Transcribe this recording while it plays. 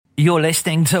You're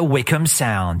listening to Wycombe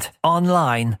Sound,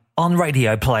 online, on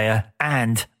Radio Player,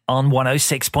 and on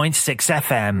 106.6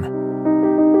 FM.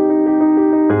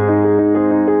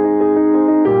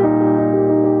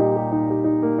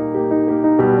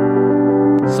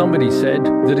 Somebody said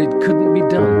that it couldn't be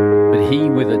done, but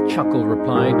he with a chuckle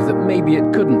replied that maybe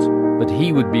it couldn't, but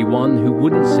he would be one who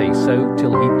wouldn't say so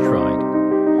till he'd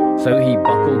tried. So he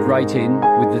buckled right in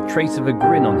with the trace of a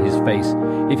grin on his face.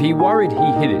 If he worried,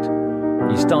 he hid it.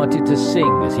 He started to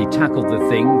sing as he tackled the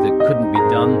thing that couldn't be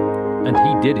done, and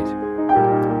he did it.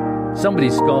 Somebody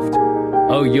scoffed,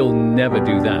 "Oh, you'll never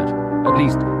do that. At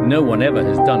least no one ever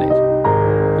has done it."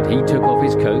 But he took off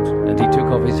his coat and he took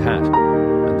off his hat,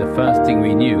 and the first thing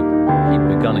we knew, he'd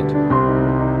begun it.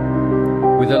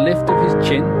 With a lift of his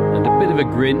chin and a bit of a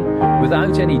grin,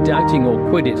 without any doubting or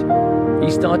quid it,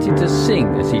 he started to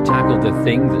sing as he tackled the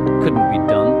thing that couldn't be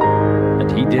done,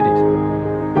 and he did it.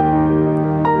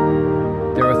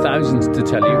 There are thousands to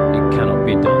tell you it cannot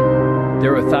be done.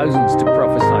 There are thousands to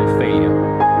prophesy failure.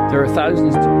 There are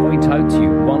thousands to point out to you,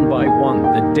 one by one,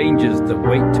 the dangers that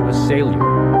wait to assail you.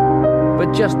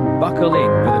 But just buckle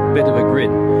in with a bit of a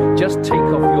grin. Just take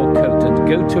off your coat and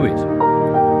go to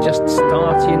it. Just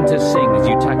start in to sing as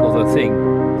you tackle the thing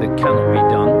that cannot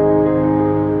be done,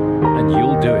 and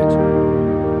you'll do it.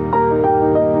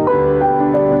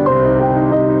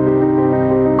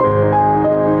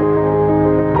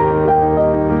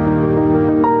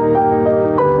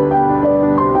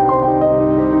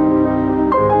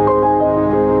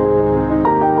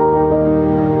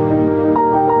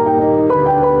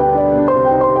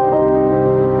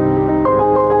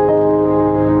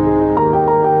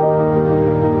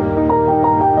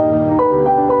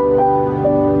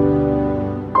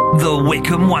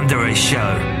 Wycombe Wanderers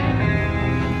Show.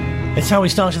 It's how we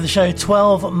started the show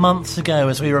 12 months ago,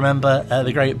 as we remember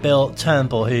the great Bill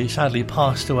Turnbull, who sadly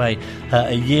passed away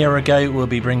a year ago. We'll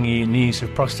be bringing you news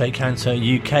of Prostate Cancer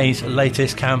UK's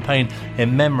latest campaign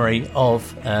in memory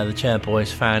of the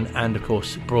Chairboys fan and, of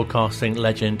course, broadcasting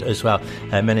legend as well.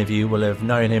 Many of you will have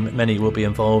known him. Many will be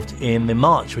involved in the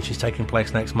march, which is taking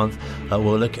place next month.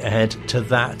 We'll look ahead to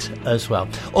that as well.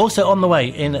 Also on the way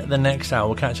in the next hour,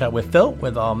 we'll catch up with Phil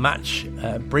with our match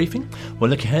briefing. We'll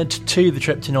look ahead to the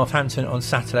trip to Northampton on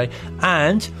Saturday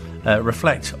and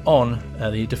reflect on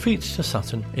the defeat to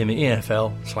Sutton in the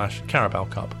EFL/Carabao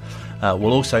Cup.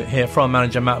 We'll also hear from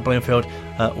manager Matt Bloomfield,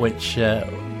 which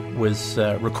was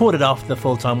recorded after the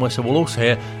full-time whistle. We'll also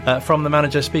hear from the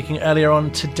manager speaking earlier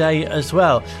on today as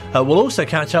well. We'll also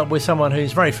catch up with someone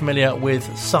who's very familiar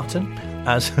with Sutton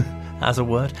as as a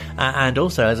word, and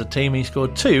also as a team. He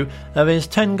scored 2 of his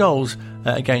 10 goals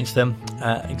against them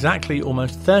exactly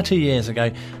almost 30 years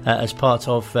ago as part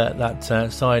of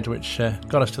that side which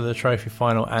got us to the trophy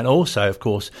final, and also, of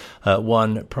course,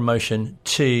 won promotion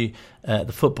to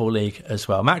the Football League as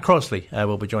well. Matt Crosley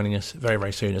will be joining us very,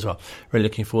 very soon as well. Really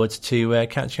looking forward to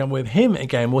catching up with him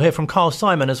again. We'll hear from Carl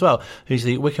Simon as well, who's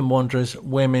the Wycombe Wanderers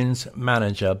women's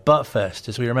manager. But first,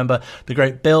 as we remember the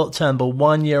great Bill Turnbull,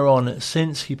 1 year on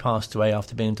since he passed away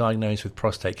after being diagnosed with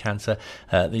prostate cancer,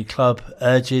 the club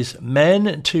urges men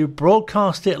to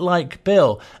broadcast it like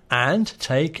Bill and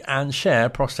take and share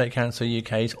Prostate Cancer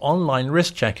UK's online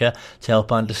risk checker to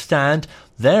help understand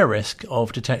their risk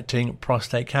of detecting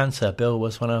prostate cancer. Bill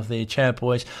was one of the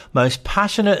Chairboys' most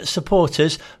passionate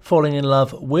supporters, falling in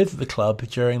love with the club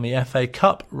during the FA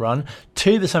Cup run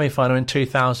to the semi-final in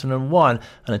 2001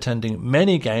 and attending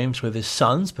many games with his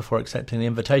sons before accepting the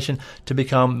invitation to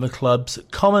become the club's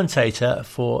commentator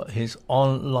for his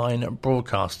online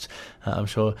broadcasts. I'm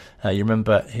sure you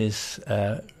remember his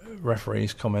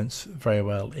referee's comments very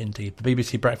well indeed. The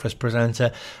BBC Breakfast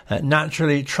presenter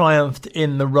naturally triumphed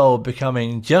in the role,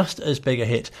 becoming just as big a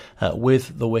hit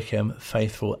with the Wycombe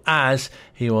faithful as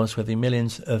he was with the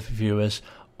millions of viewers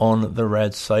on the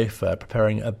red sofa,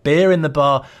 preparing a beer in the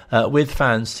bar with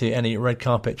fans to any red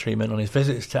carpet treatment on his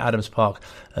visits to Adams Park.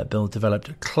 Bill developed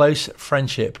a close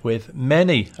friendship with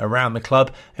many around the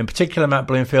club, in particular Matt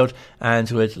Bloomfield, and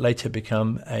would later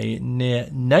become a near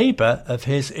neighbour of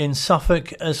his in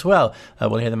Suffolk as well.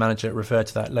 We'll hear the manager refer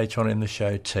to that later on in the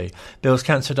show too. Bill's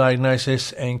cancer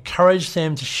diagnosis encouraged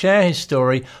him to share his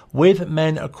story with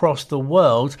men across the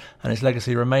world, and his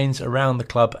legacy remains around the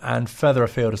club and further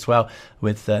afield as well,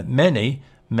 with many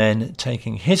men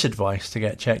taking his advice to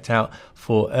get checked out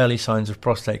for early signs of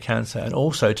prostate cancer and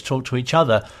also to talk to each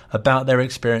other about their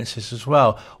experiences as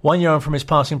well. 1 year on from his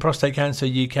passing, Prostate Cancer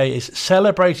UK is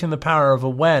celebrating the power of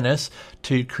awareness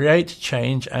to create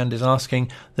change and is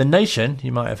asking the nation,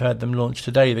 you might have heard them launch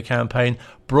today the campaign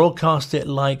Broadcast It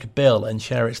Like Bill and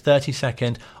share its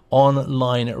 30-second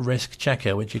online risk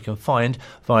checker, which you can find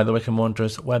via the Wycombe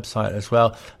Wanderers website as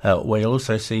well, where you'll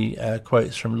also see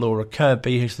quotes from Laura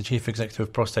Kirby, who's the Chief Executive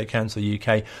of Prostate Cancer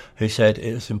UK, who said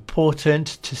it was important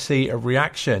to see a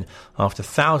reaction after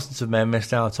thousands of men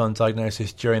missed out on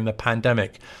diagnosis during the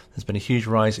pandemic. There's been a huge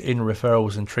rise in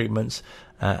referrals and treatments,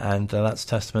 and that's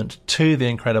testament to the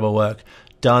incredible work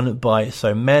done by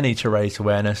so many to raise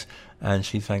awareness, and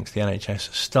she thanks the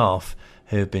NHS staff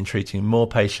who have been treating more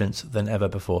patients than ever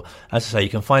before. As I say, you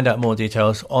can find out more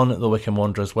details on the Wycombe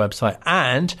Wanderers website,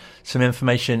 and some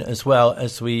information as well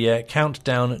as we count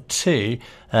down to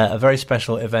a very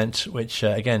special event, which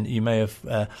again you may have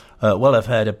have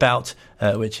heard about,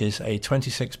 which is a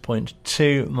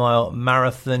 26.2 mile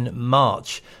marathon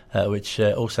march, which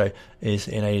also is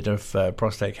in aid of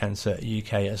Prostate Cancer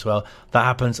UK as well. That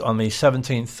happens on the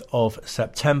 17th of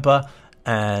September,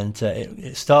 and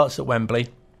it starts at Wembley.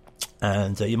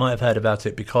 And you might have heard about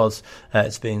it because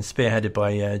it's been spearheaded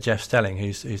by Jeff Stelling,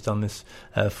 who's done this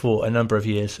for a number of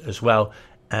years as well.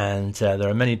 And there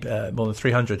are many, more than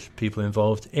 300 people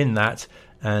involved in that.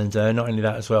 And not only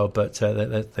that as well, but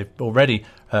they've already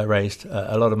raised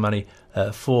a lot of money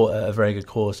for a very good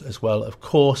cause as well, of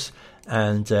course.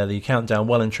 And the countdown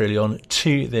well and truly on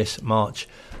to this march,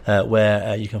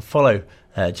 where you can follow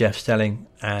Jeff Stelling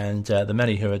and the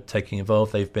many who are taking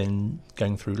involved. They've been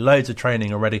going through loads of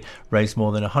training already, raised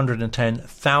more than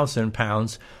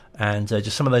 £110,000, and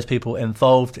just some of those people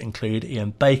involved include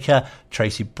Ian Baker,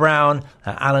 Tracy Brown,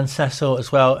 Alan Cecil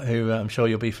as well, who I'm sure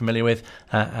you'll be familiar with,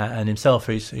 and himself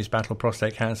who's battled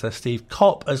prostate cancer, Steve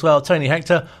Kopp as well, Tony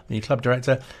Hector, the club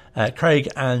director, Craig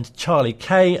and Charlie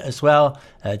Kay as well.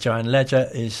 Joanne Ledger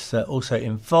is also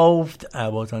involved.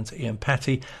 Well done to Ian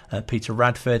Petty, Peter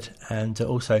Radford, and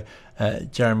also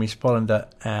Jeremy Spollander,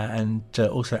 and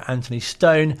also Anthony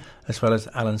Stone, as well as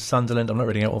Alan Sunderland. I'm not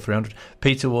reading out all 300.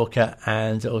 Peter Walker,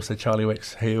 and also Charlie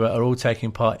Wicks, who are all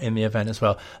taking part in the event as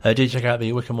well. Do check out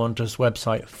the Wycombe Wanderers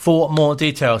website for more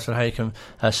details on how you can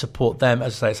support them.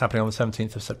 As I say, it's happening on the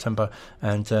 17th of September,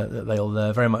 and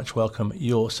they'll very much welcome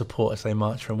your support as they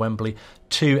march from Wembley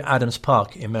to Adams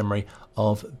Park in memory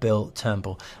of Bill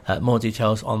Turnbull. More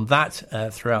details on that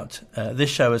throughout this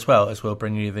show, as well as we'll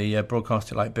bring you the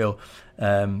Broadcast It Like Bill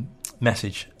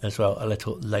message as well a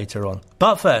little later on.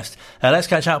 But first, let's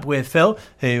catch up with Phil,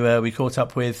 who we caught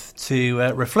up with to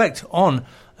reflect on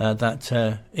that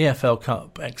EFL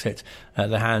Cup exit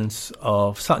at the hands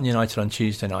of Sutton United on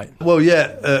Tuesday night. Well,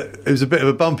 it was a bit of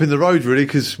a bump in the road, really,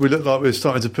 because we looked like we were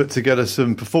starting to put together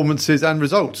some performances and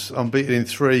results. Unbeaten in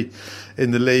 3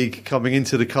 in the league, coming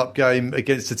into the cup game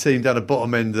against a team down the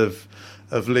bottom end of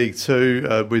League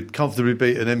 2. We'd comfortably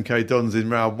beaten MK Dons in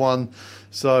round 1.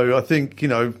 So I think,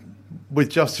 with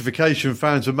justification,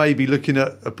 fans were maybe looking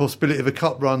at a possibility of a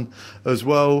cup run as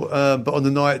well. But on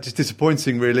the night, just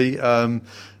disappointing, really.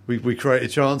 We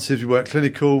created chances, we weren't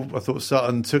clinical. I thought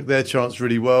Sutton took their chance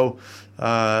really well.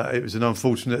 It was an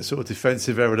unfortunate sort of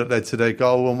defensive error that led to their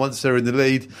goal. And once they're in the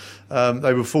lead,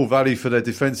 they were full value for their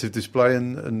defensive display,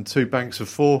 and 2 banks of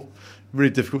 4. Really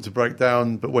difficult to break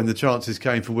down, but when the chances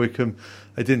came for Wycombe,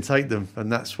 they didn't take them, and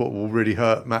that's what will really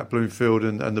hurt Matt Bloomfield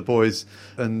and the boys.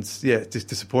 And just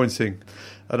disappointing.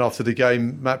 And after the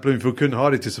game, Matt Bloomfield couldn't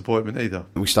hide his disappointment either.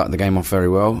 We started the game off very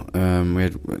well. We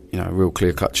had a real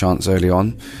clear-cut chance early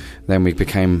on. Then we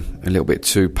became a little bit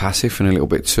too passive and a little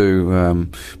bit too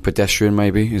pedestrian,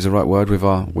 maybe is the right word, with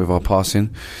our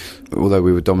passing. Although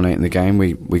we were dominating the game,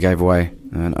 we gave away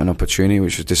an opportunity,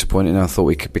 which was disappointing. I thought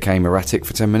we became erratic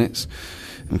for 10 minutes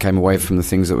and came away from the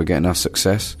things that were getting us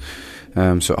success.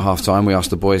 So at half-time, we asked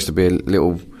the boys to be a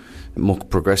little more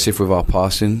progressive with our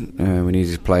passing. We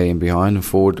needed to play in behind and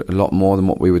forward a lot more than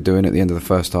what we were doing at the end of the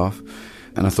first half.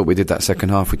 And I thought we did that second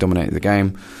half. We dominated the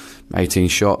game. 18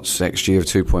 shots, XG of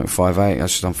 2.58.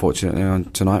 That's just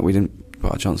unfortunate. Tonight we didn't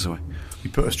put our chances away. You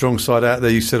put a strong side out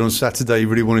there. You said on Saturday you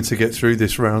really wanted to get through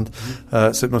this round.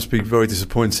 So it must be very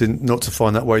disappointing not to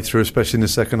find that way through, especially in the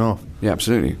second half. Yeah,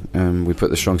 absolutely. We put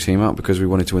the strong team out because we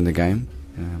wanted to win the game.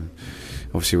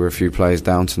 Obviously we're a few players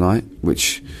down tonight,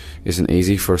 which isn't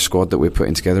easy for a squad that we're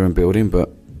putting together and building, but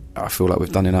I feel like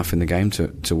we've done enough in the game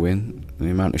to win. The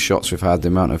amount of shots we've had, the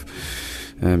amount of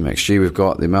XG we've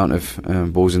got, the amount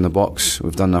of balls in the box,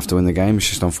 we've done enough to win the game. It's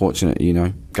just unfortunate,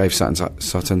 gave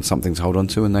Sutton something to hold on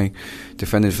to, and they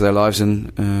defended for their lives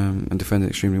and defended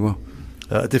extremely well.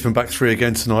 A different back three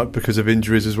again tonight because of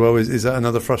injuries as well. Is that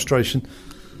another frustration?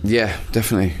 Yeah,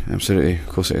 definitely, absolutely. Of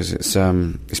course it is.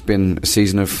 It's been a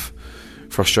season of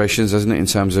frustrations, hasn't it, in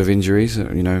terms of injuries?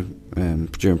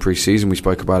 During pre-season we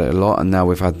spoke about it a lot, and now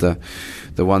we've had the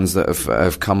ones that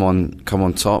have come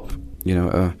on top.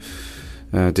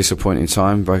 disappointing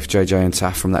time, both JJ and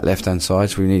Taff from that left-hand side,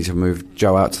 so we need to move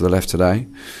Joe out to the left today.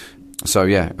 So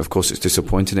yeah, of course it's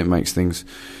disappointing. It makes things,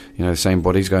 the same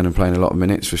bodies going and playing a lot of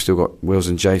minutes. We've still got Wills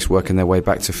and Jace working their way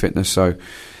back to fitness, so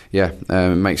yeah,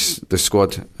 it makes the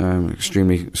squad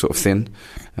extremely sort of thin.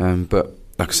 But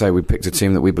like I say, we picked a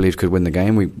team that we believed could win the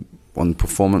game. We won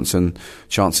performance and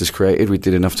chances created. We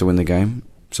did enough to win the game.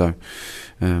 So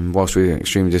whilst we're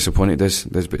extremely disappointed, there's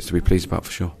bits to be pleased about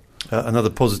for sure. Another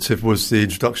positive was the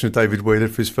introduction of David Wheeler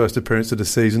for his first appearance of the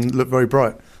season. Looked very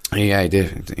bright. Yeah, he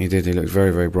did. He looked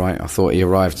very, very bright. I thought he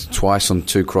arrived twice on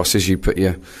 2 crosses. You put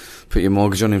your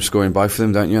mortgage on him scoring both of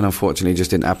them, don't you? And unfortunately, it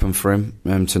just didn't happen for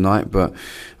him tonight. But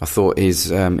I thought his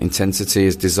intensity,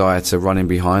 his desire to run in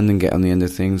behind and get on the end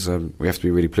of things, we have to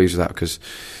be really pleased with that, because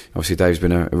obviously Dave's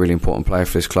been a really important player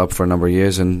for this club for a number of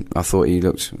years, and I thought he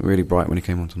looked really bright when he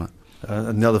came on tonight.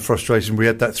 Another frustration, we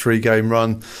had that 3-game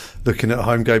run, looking at a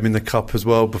home game in the Cup as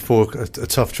well before a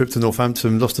tough trip to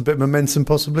Northampton. Lost a bit of momentum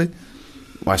possibly?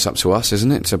 Well, it's up to us,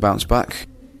 isn't it, to bounce back.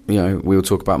 We'll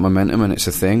talk about momentum, and it's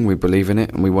a thing. We believe in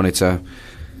it, and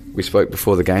we spoke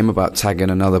before the game about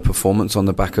tagging another performance on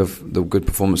the back of the good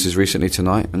performances recently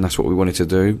tonight, and that's what we wanted to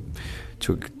do.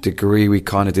 To a degree, we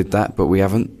kind of did that, but we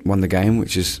haven't won the game,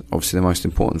 which is obviously the most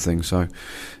important thing. So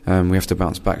we have to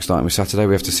bounce back starting with Saturday.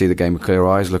 We have to see the game with clear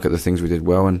eyes, look at the things we did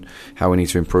well and how we need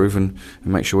to improve, and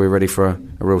make sure we're ready for a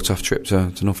real tough trip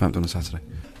to Northampton on Saturday.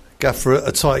 Gaffer,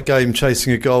 a tight game,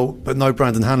 chasing a goal, but no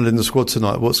Brandon Hannell in the squad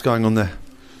tonight. What's going on there?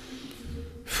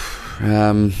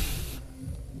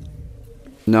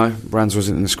 No, Brands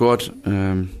wasn't in the squad,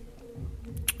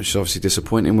 which is obviously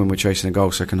disappointing when we're chasing a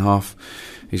goal second half.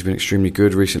 He's been extremely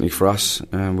good recently for us.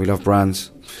 We love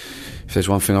Brands. If there's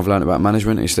one thing I've learned about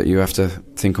management, it's that you have to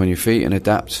think on your feet and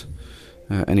adapt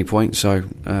at any point. So,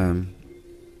 no,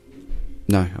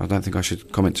 I don't think I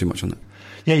should comment too much on that.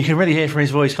 Yeah, you can really hear from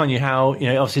his voice, can't you, how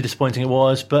obviously disappointing it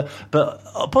was, but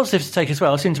positive to take as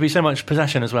well. It seemed to be so much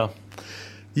possession as well.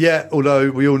 Yeah,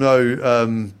 although we all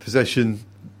know possession,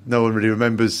 no one really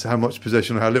remembers how much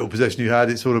possession or how little possession you had.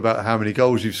 It's all about how many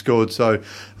goals you've scored. So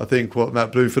I think what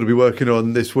Matt Bloomfield will be working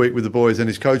on this week with the boys and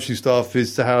his coaching staff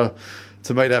is how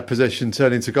to make that possession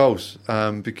turn into goals,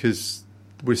 because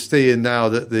we're seeing now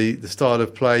that the style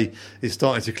of play is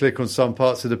starting to click on some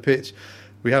parts of the pitch.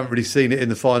 We haven't really seen it in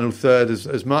the final third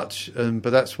as much, but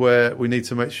that's where we need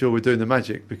to make sure we're doing the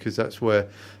magic, because that's where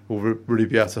we'll really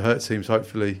be able to hurt teams,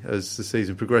 hopefully, as the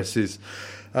season progresses.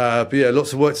 But yeah,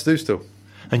 lots of work to do still.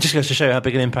 And just goes to show how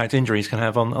big an impact injuries can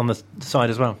have on the side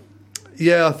as well.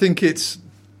 Yeah, I think it's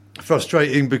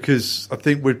frustrating, because I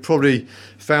think we'd probably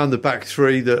found the back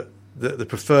three the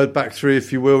preferred back three,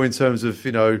 if you will, in terms of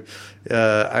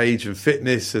age and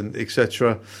fitness and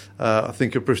etc. I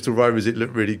think at Bristol Rovers it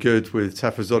looked really good with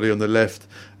Tafazoli on the left,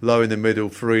 Lowe in the middle,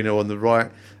 Farino on the right,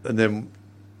 and then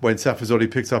when Tafazoli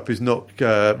picked up his knock,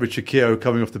 Richard Keogh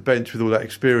coming off the bench with all that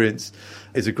experience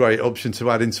is a great option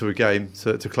to add into a game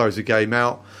to close a game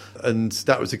out. And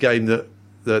that was a game that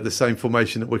the same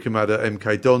formation that Wycombe had at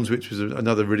MK Dons, which was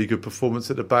another really good performance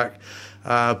at the back.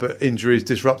 But injuries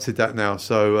disrupted that now.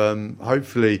 So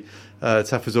hopefully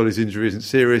Tafazoli's injury isn't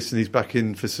serious and he's back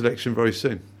in for selection very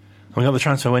soon. We've got the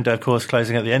transfer window, of course,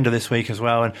 closing at the end of this week as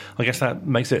well, and I guess that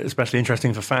makes it especially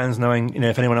interesting for fans, knowing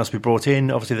if anyone else will be brought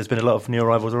in. Obviously, there's been a lot of new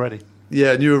arrivals already.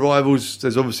 Yeah, new arrivals.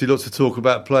 There's obviously lots of talk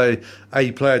about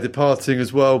a player departing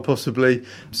as well, possibly.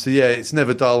 So yeah, it's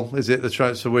never dull, is it? The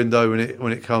transfer window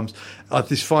when it comes. I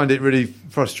just find it really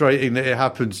frustrating that it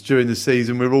happens during the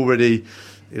season. We're already,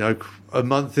 a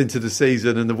month into the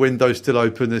season and the window's still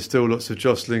open. There's still lots of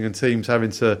jostling and teams having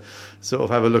to sort of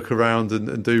have a look around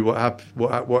and do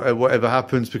whatever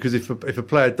happens, because if a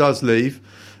player does leave,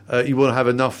 you want to have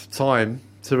enough time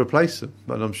to replace them.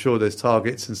 And I'm sure there's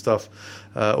targets and stuff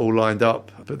all lined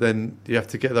up, but then you have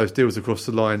to get those deals across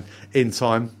the line in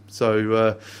time.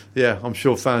 So I'm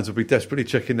sure fans will be desperately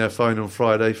checking their phone on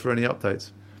Friday for any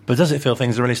updates. But does it feel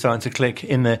things are really starting to click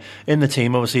in the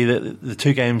team? Obviously, the two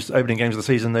opening games of the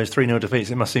season, those 3-0 defeats,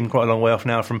 it must seem quite a long way off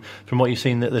now from what you've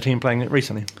seen the team playing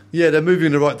recently. Yeah, they're moving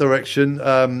in the right direction.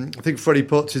 I think Freddie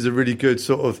Potts is a really good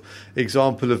sort of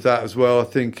example of that as well. I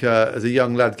think as a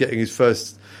young lad getting his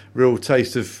first real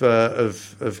taste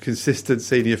of consistent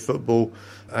senior football,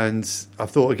 and I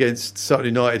thought against Sutton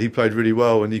United he played really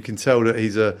well, and you can tell that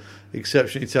he's a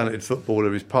exceptionally talented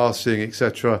footballer. His passing,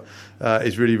 etc.,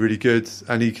 is really, really good,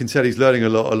 and you can tell he's learning a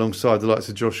lot alongside the likes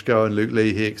of Josh Gow and Luke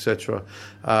Leahy, etc.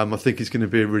 I think he's going to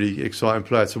be a really exciting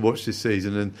player to watch this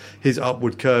season, and his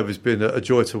upward curve has been a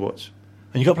joy to watch.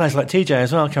 And you've got players like TJ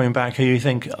as well coming back, who you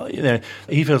think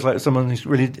he feels like someone who's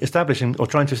really establishing or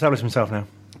trying to establish himself now.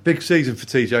 big season for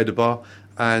TJ DeBar.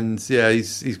 And yeah,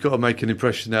 he's got to make an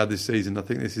impression now this season. I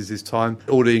think this is his time.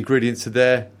 All the ingredients are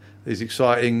there. It's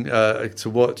exciting to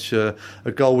watch. A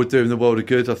goal would do him the world of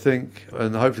good, I think,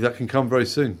 and hopefully that can come very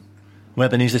soon. We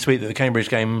had the news this week that the Cambridge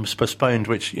game's postponed,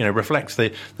 which reflects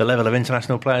the level of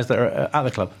international players that are at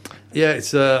the club. Yeah,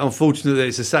 it's unfortunate that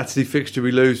it's a Saturday fixture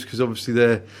we lose, because obviously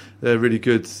they're really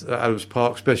good at Adams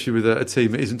Park, especially with a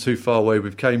team that isn't too far away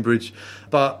with Cambridge.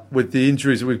 But with the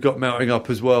injuries that we've got mounting up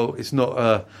as well, it's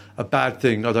not a bad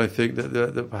thing, I don't think,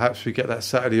 that perhaps we get that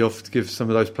Saturday off to give some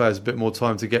of those players a bit more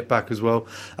time to get back as well,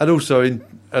 and also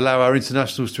allow our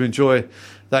internationals to enjoy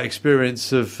that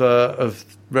experience of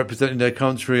representing their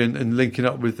country and linking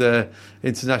up with their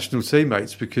international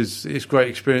teammates, because it's a great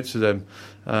experience for them,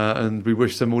 and we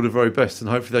wish them all the very best, and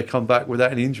hopefully they come back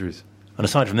without any injuries. And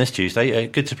aside from this Tuesday,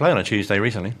 good to play on a Tuesday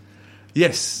recently.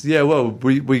 Yes, yeah, well,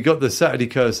 we got the Saturday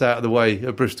curse out of the way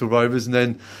at Bristol Rovers, and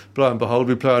then, lo and behold,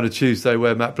 we play on a Tuesday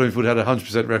where Matt Bloomfield had a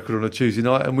 100% record on a Tuesday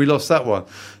night, and we lost that one.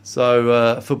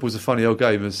 So football's a funny old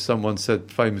game, as someone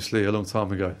said famously a long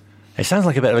time ago. It sounds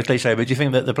like a bit of a cliche, but do you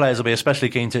think that the players will be especially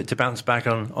keen to bounce back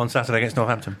on Saturday against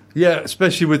Northampton? Yeah,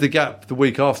 especially with the gap the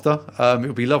week after.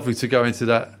 It'll be lovely to go into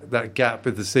that gap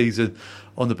of the season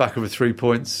on the back of a 3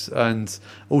 points. And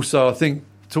also, I think,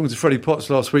 talking to Freddie Potts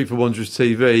last week for Wanderers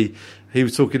TV, he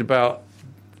was talking about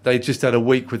they just had a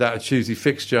week without a Tuesday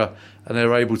fixture, and they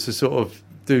were able to sort of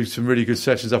do some really good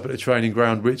sessions up at the training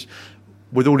ground, which,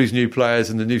 with all these new players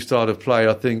and the new style of play,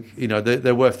 I think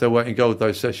they're worth their weight in gold,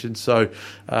 those sessions. So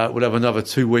we'll have another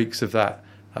 2 weeks of that,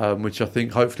 which I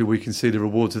think hopefully we can see the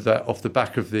rewards of that off the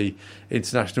back of the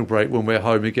international break when we're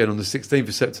home again on the 16th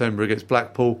of September against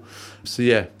Blackpool. So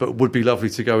yeah, but it would be lovely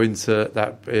to go into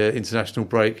that international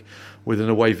break with an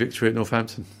away victory at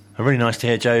Northampton. Really nice to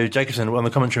hear Joe Jacobson on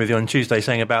the commentary with you on Tuesday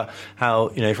saying about how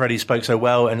Freddie spoke so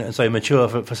well and so mature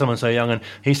for someone so young, and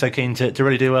he's so keen to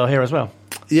really do well here as well.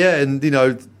 Yeah, and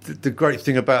the great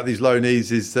thing about these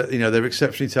loanees is that they're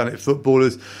exceptionally talented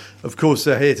footballers. Of course,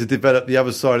 they're here to develop the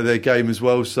other side of their game as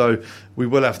well, so we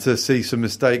will have to see some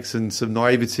mistakes and some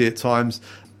naivety at times.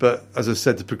 But as I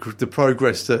said, the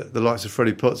progress that the likes of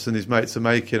Freddie Potts and his mates are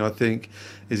making, I think,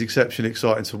 is exceptionally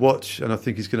exciting to watch, and I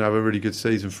think he's going to have a really good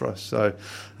season for us. So,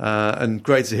 and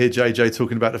great to hear JJ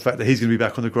talking about the fact that he's going to be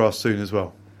back on the grass soon as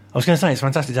well. I was going to say, it's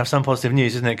fantastic to have some positive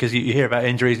news, isn't it? Because you hear about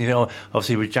injuries and you think,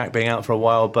 obviously with Jack being out for a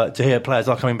while, but to hear players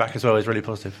are coming back as well is really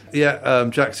positive. Yeah,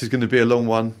 Jack's is going to be a long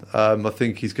one. I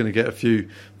think he's going to get a few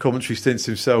commentary stints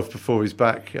himself before he's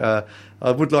back.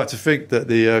 I would like to think that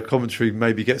the commentary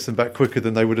maybe gets them back quicker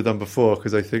than they would have done before,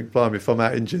 because they think, blimey, if I'm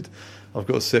out injured, I've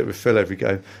got to sit with Phil every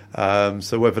game.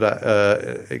 So whether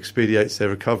that expedites their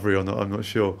recovery or not, I'm not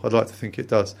sure. I'd like to think it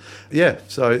does. Yeah,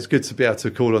 so it's good to be able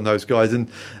to call on those guys. And,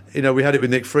 we had it with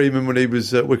Nick Freeman when he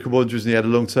was at Wycombe Wanderers and he had a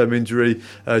long-term injury.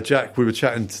 Jack, we were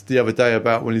chatting the other day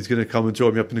about when he's going to come and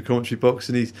join me up in the commentary box,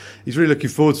 and he's really looking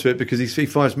forward to it, because he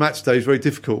finds match days very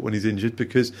difficult when he's injured,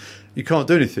 because you can't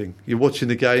do anything. You're watching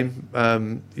the game,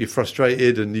 you're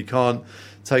frustrated and you can't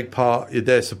take part. You're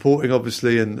there supporting,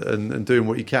 obviously, and doing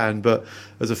what you can, but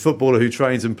as a footballer who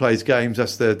trains and plays games,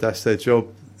 that's their job.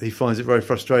 He finds it very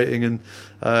frustrating,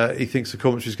 and he thinks the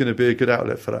commentary is going to be a good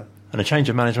outlet for that. And a change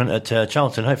of management at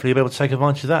Charlton, hopefully you'll be able to take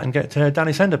advantage of that and get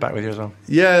Danny Sender back with you as well.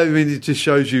 Yeah, I mean, it just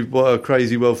shows you what a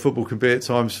crazy world football can be at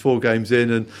times, 4 games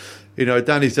in, and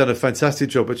Danny's done a fantastic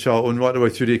job at Charlton right the way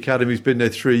through the academy. He's been there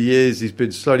 3 years. He's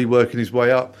been slowly working his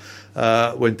way up.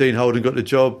 When Dean Holden got the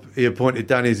job, he appointed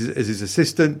Danny as his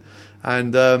assistant,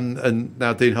 and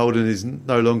now Dean Holden is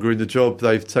no longer in the job.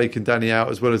 They've taken Danny out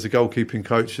as well as a goalkeeping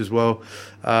coach as well,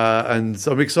 and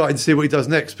I'm excited to see what he does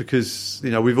next, because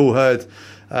we've all heard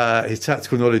his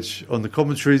tactical knowledge on the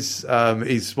commentaries.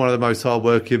 He's one of the most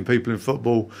hard-working people in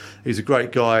football. He's a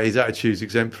great guy. His attitude's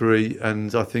exemplary,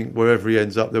 and I think wherever he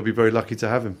ends up, they'll be very lucky to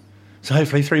have him. So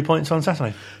hopefully 3 points on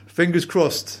Saturday. Fingers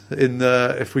crossed.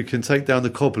 If we can take down the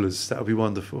Cobblers, that would be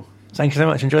wonderful. Thank you so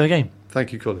much. Enjoy the game.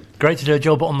 Thank you, Colin. Great to do a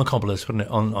job on the Cobblers, wouldn't it,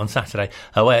 on Saturday.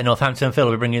 Away at Northampton, Phil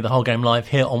will be bringing you the whole game live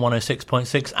here on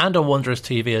 106.6 and on Wanderers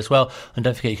TV as well. And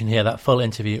don't forget, you can hear that full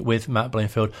interview with Matt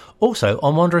Bloomfield also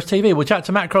on Wanderers TV. We'll chat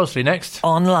to Matt Crossley next.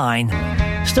 Online.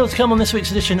 Still to come on this week's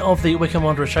edition of the Wycombe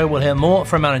Wanderers show, we'll hear more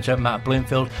from manager Matt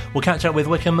Bloomfield. We'll catch up with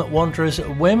Wycombe Wanderers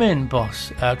women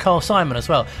boss Carl Simon as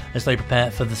well, as they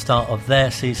prepare for the start of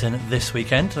their season this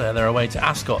weekend. They're away to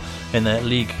Ascot in their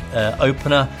league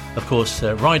opener, of course,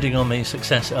 riding on the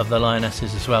success of the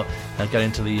Lionesses as well,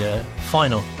 getting to the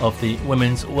final of the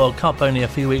Women's World Cup only a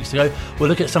few weeks to go. We'll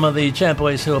look at some of the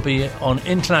chairboys who will be on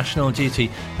international duty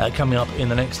coming up in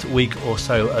the next week or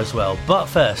so as well. But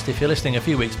first, if you're listening a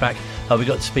few weeks back, we got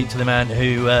got to speak to the man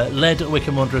who led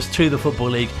Wycombe Wanderers to the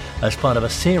Football League as part of a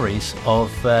series of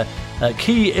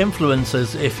key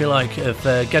influencers, if you like, of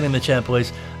getting the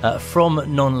Chairboys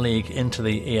from non-league into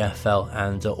the EFL,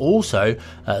 and also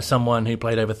someone who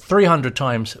played over 300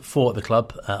 times for the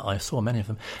club. I saw many of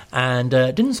them, and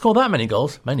didn't score that many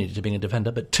goals, mainly due to being a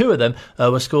defender, but 2 of them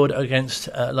were scored against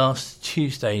last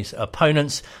Tuesday's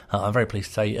opponents. I'm very pleased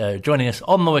to say joining us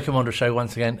on the Wycombe Wanderers show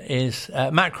once again is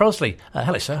Matt Crosley.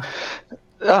 Hello, sir.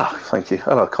 Thank you.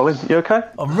 Hello, Colin. You okay?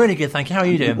 I'm really good, thank you. How are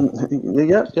you doing?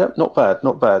 Yep. Not bad.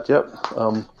 Yep.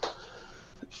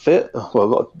 Fit. Well,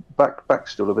 I've got back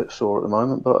still a bit sore at the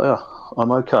moment, but yeah,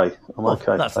 I'm okay.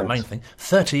 Okay. That's thanks. the main thing.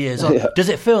 30 years on. Yeah. Does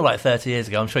it feel like 30 years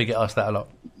ago? I'm sure you get asked that a lot.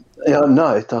 Yeah,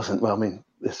 no, it doesn't. Well, I mean,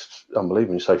 it's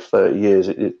unbelievable. You say 30 years,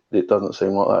 it doesn't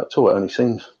seem like that at all. It only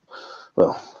seems,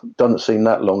 doesn't seem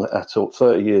that long at all.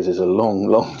 30 years is a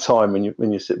long time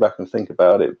when you sit back and think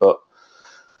about it. But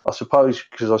I suppose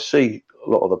because I see a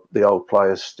lot of the old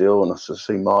players still, and I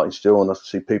see Martin still, and I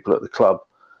see people at the club.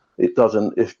 It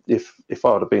doesn't. If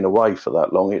I'd have been away for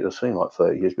that long, it'd have seemed like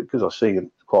 30 years. Because I see it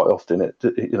quite often, it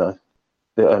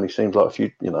only seems like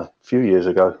a few years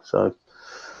ago. So,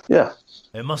 yeah.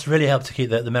 It must really help to keep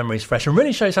the memories fresh, and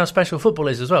really shows how special football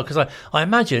is as well. Because I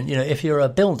imagine, if you're a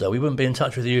builder, we wouldn't be in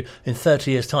touch with you in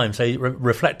 30 years' time. So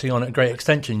reflecting on a great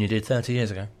extension you did 30 years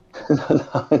ago.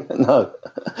 No,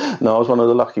 I was one of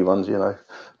the lucky ones,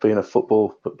 being a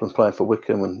football and playing for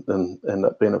Wycombe and end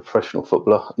up being a professional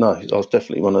footballer. No, I was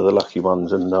definitely one of the lucky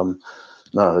ones, and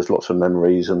there's lots of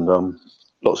memories and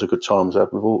lots of good times I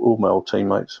had with all my old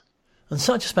teammates. And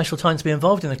such a special time to be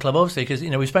involved in the club, obviously, because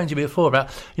we've spoken to you before about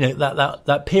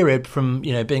that period from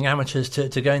being amateurs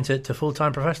to going to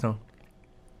full-time professional.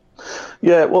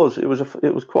 Yeah, it was. It was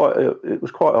quite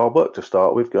hard work to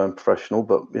start with going professional,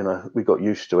 but we got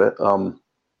used to it.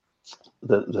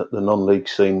 The non-league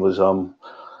scene was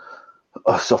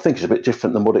I think it's a bit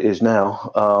different than what it is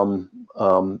now.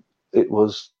 It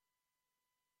was.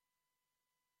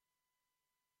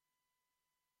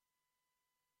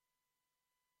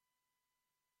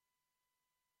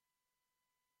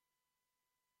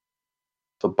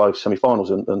 For both semi-finals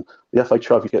and the FA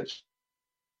Trophy gets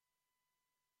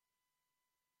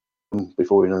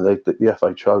before the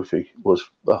FA Trophy was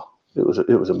it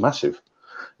was a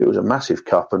massive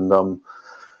cup, and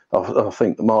I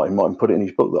think Martin put it in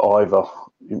his book that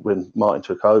when Martin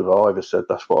took over, said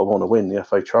that's what I want to win, the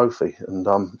FA Trophy, and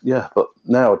but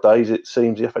nowadays it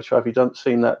seems the FA Trophy doesn't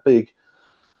seem that big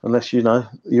unless you're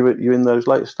in those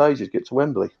later stages, get to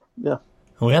Wembley. Yeah.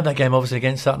 Well, we had that game obviously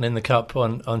against Sutton in the Cup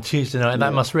on Tuesday night, and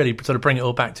that must really sort of bring it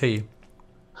all back to you.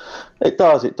 It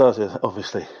does.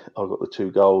 Obviously, I got the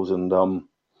 2 goals, and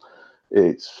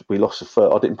we lost the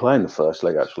first. I didn't play in the first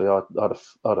leg actually. I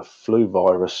had a flu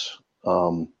virus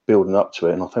building up to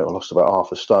it, and I think I lost about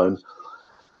half a stone.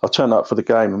 I turned up for the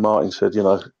game, and Martin said,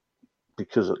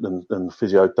 because and the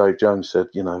physio Dave Jones said,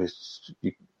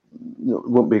 it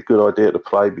wouldn't be a good idea to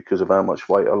play because of how much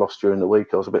weight I lost during the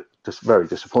week. I was a bit very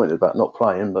disappointed about not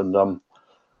playing, and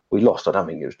we lost. I don't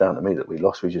think it was down to me that we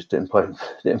lost. We just didn't play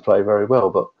very well.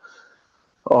 But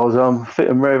I was fit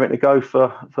and raring to go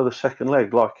for the second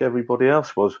leg, like everybody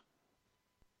else was.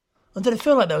 And did it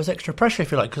feel like there was extra pressure,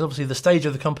 if you like, because obviously the stage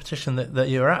of the competition that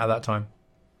you were at that time?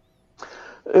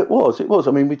 It was.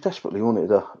 I mean, we desperately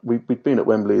wanted we'd been at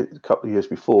Wembley a couple of years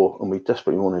before, and we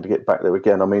desperately wanted to get back there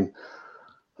again. I mean,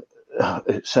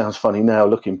 it sounds funny now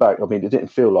looking back. I mean, it didn't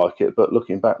feel like it, but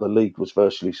looking back, the league was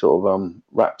virtually sort of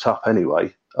wrapped up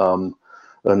anyway, and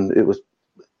it was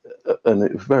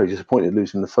very disappointing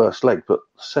losing the first leg. But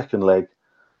the second leg,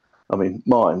 I mean,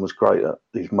 Martin was great at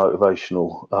these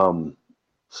motivational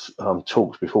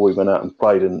talks before we went out and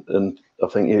played, and I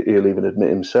think he'll even admit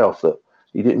himself that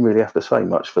he didn't really have to say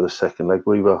much for the second leg.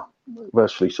 We were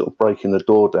virtually sort of breaking the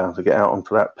door down to get out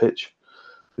onto that pitch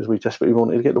because we desperately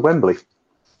wanted to get to Wembley.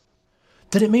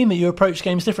 Did it mean that you approached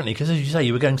games differently? Because as you say,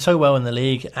 you were going so well in the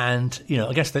league, and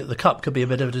I guess the cup could be a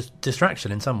bit of a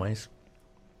distraction in some ways.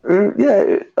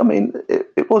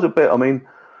 It was a bit. I mean,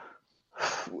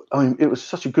 it was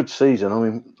such a good season. I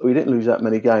mean, we didn't lose that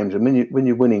many games, and when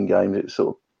you're winning games, it's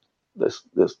sort of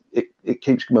it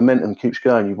keeps momentum keeps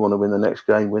going. You want to win the next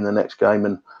game,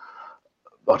 and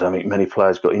I don't think many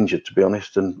players got injured, to be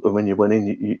honest. And when you're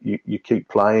winning, you keep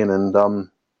playing, and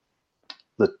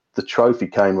the trophy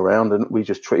came around, and we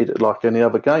just treated it like any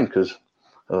other game because,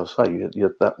 as I say, you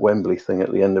had that Wembley thing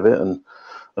at the end of it, and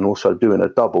also doing a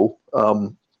double.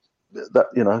 That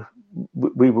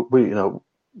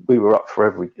we were up for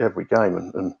every game,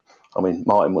 and I mean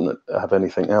Martin wouldn't have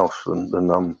anything else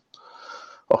than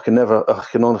I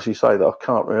can honestly say that I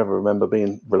can't ever remember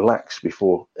being relaxed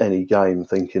before any game,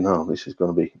 thinking, "Oh, this is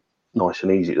going to be nice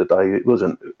and easy today." It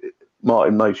wasn't.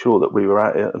 Martin made sure that we were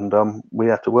at it, and we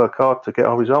had to work hard to get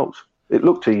our results. It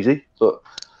looked easy, but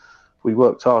we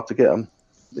worked hard to get them.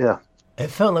 Yeah. It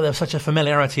felt like there was such a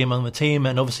familiarity among the team,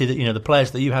 and obviously the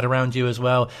players that you had around you as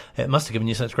well. It must have given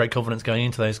you such great confidence going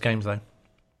into those games, though.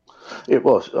 It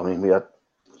was. I mean, we had,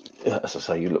 as I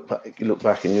say, you look back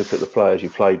and you look at the players you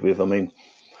played with. I mean,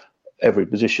 every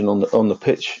position on the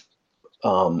pitch,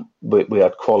 we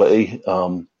had quality.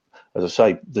 As I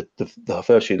say,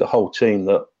 virtually the whole team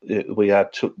that we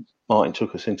had Martin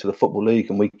took us into the Football League,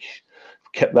 and we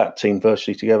kept that team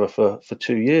virtually together for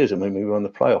 2 years. I mean, we were in the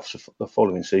playoffs the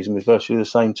following season with virtually the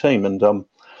same team, and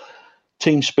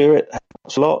team spirit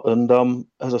helps a lot. And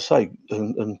as I say,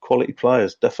 and quality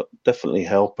players definitely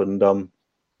help. And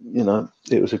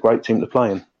it was a great team to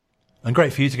play in. And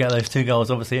great for you to get those 2 goals,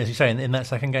 obviously, as you say, in that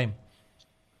second game.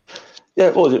 Yeah,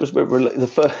 it was. It was the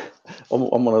first. I'm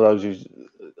one of those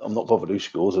I'm not bothered who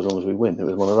scores as long as we win. It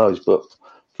was one of those, but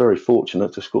very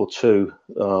fortunate to score 2.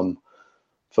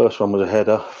 First one was a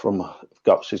header from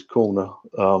Gups' corner,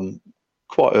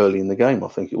 quite early in the game, I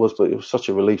think it was, but it was such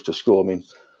a relief to score. I mean,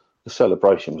 the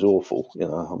celebration was awful,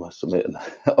 I must admit, and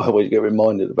I always get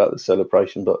reminded about the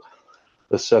celebration, but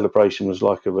the celebration was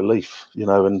like a relief,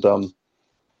 and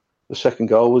the second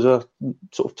goal was a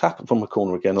sort of tap from the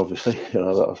corner again, obviously,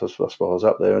 that's why I was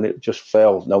up there, and it just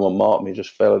fell. No one marked me, it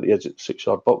just fell at the edge of the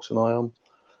 6-yard box, and I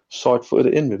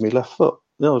side-footed it in with my left foot.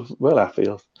 I was well happy.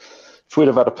 If we'd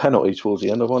have had a penalty towards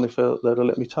the end, I wonder if they'd have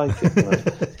let me take it.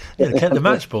 Yeah, kept the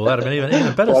match ball. That'd have been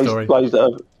even better story. I'd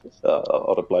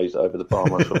have blazed it over the bar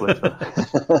most probably.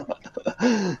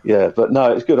 Yeah, but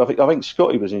no, it's good. I think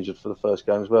Scotty was injured for the first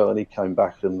game as well, and he came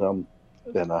back and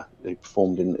he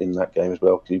performed in that game as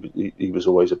well. He was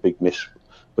always a big miss.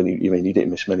 He didn't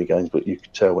miss many games, but you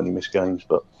could tell when he missed games.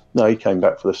 But no, he came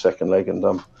back for the second leg, and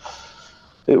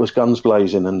it was guns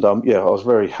blazing. And I was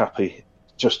very happy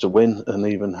just to win, and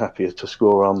even happier to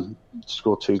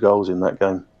score 2 goals in that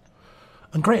game.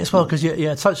 And great as well, because you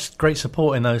had such great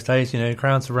support in those days.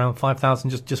 Crowds around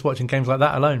 5,000 just watching games like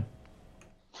that alone.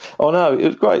 Oh no, it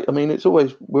was great. I mean, it's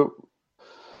always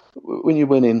when you're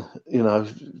winning,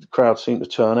 crowds seem to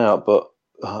turn out, but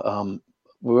there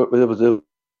was.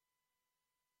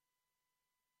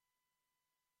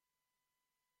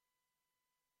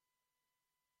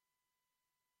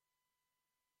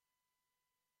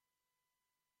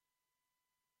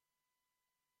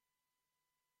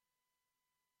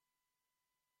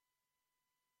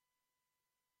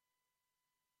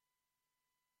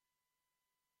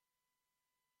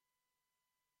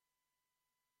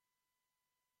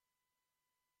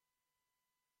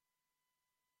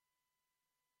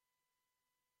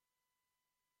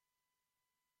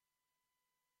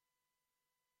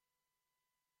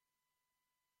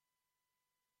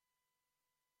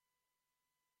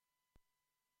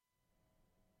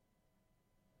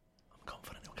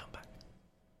 Confident he'll come back.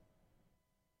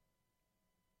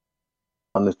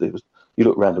 And you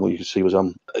look around and what you could see was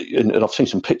and I've seen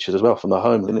some pictures as well from the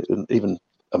home, and even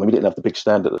we didn't have the big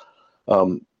stand at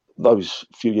those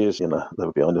few years, they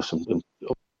were behind us. And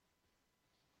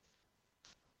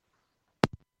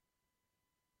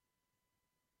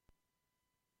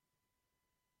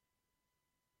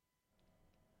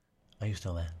Are you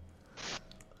still there?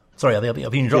 Sorry, I've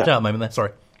been dropped out a moment there.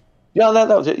 Sorry. Yeah, that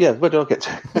was it. Yeah, where did I get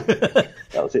to?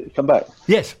 That was it. Come back.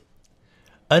 Yes.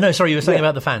 No, sorry, you were saying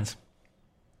about the fans.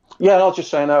 Yeah, I was just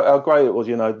saying how great it was.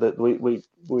 That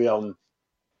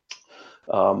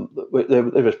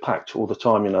it was packed all the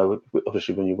time.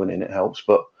 Obviously when you're winning, it helps.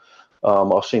 But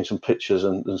I've seen some pictures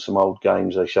and some old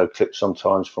games. They show clips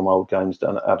sometimes from old games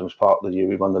down at Adams Park the year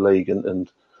we won the league,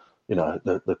 and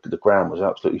the ground was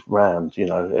absolutely rammed.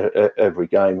 Every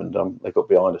game, and they got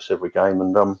behind us every game,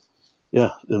 and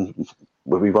and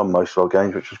we won most of our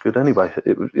games, which was good anyway.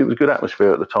 It was good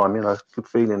atmosphere at the time, good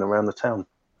feeling around the town.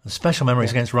 Special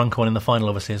memories against Runcorn in the final,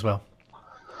 obviously, as well.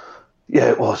 Yeah,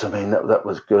 it was. I mean, that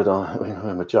was good. I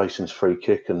remember Jason's free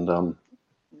kick, and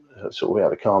sort of we had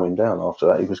to calm him down after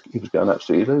that. He was going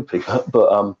absolutely loopy,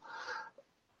 but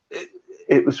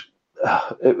it was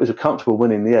a comfortable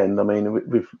win in the end. I mean,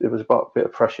 it was about a bit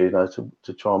of pressure,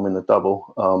 to try and win the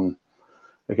double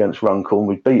against Runcorn.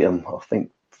 We beat them, I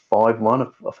think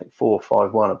 5-1. I think 4 or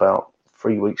 5-1 about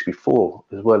 3 weeks before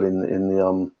as well in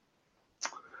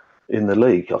the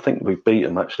league. I think we beat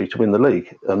them actually to win the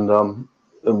league, and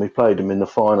we played them in the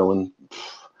final, and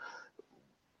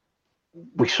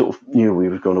we sort of knew we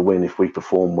were going to win if we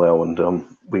performed well, and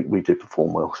we did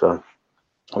perform well. So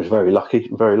I was very lucky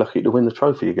to win the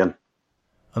trophy again.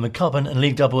 And the cup and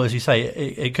league double, as you say,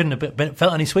 it couldn't have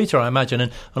felt any sweeter, I imagine,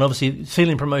 and obviously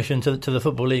sealing promotion to the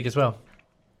Football League as well.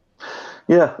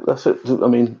 Yeah, that's it. I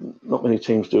mean, not many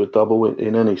teams do a double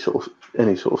in any sort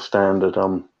of standard. I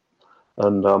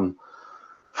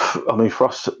mean, for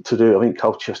us to do, I think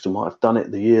Colchester might have done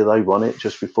it the year they won it,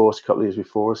 just before us, a couple of years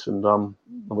before us, and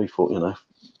we thought,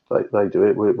 they do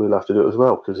it, we'll have to do it as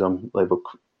well, because they were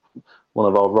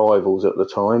one of our rivals at the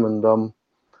time, and to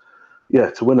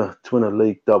win a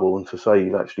league double and to say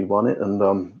you've actually won it and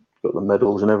got the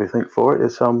medals and everything for it,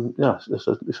 it's a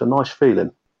nice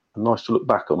feeling, and nice to look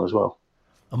back on as well.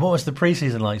 And what was the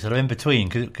pre-season like, sort of in between?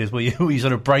 Because were you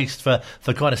sort of braced for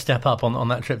quite a step up on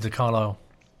that trip to Carlisle?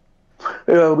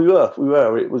 Yeah, we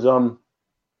were. It was. I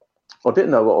didn't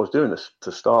know what I was doing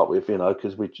to start with,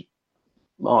 because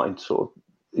Martin sort of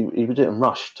he didn't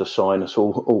rush to sign us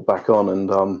all back on,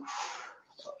 and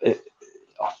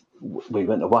we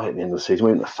went away at the end of the season.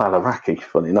 We went to Faliraki.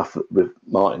 Funny enough, with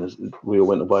Martin, we all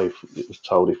went away. It was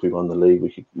told if we won the league,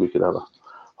 we could have a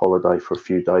holiday for a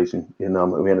few days. We ended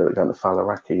up going to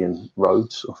Faliraki in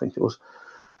Rhodes, I think it was,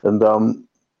 and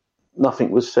nothing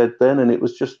was said then, and it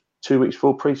was just 2 weeks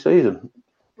before pre-season.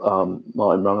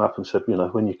 Martin rang up and said,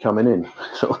 when you're coming in,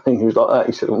 sort of thing. He was like that.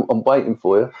 He said, I'm waiting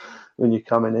for you when you're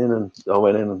coming in. And I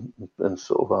went in and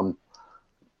sort of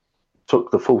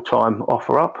took the full-time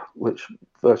offer up, which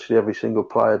virtually every single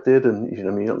player did. And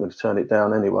you're not going to turn it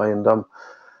down anyway. And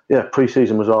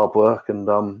pre-season was hard work, and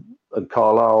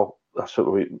Carlisle,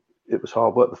 it was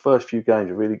hard work. The first few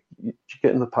games were really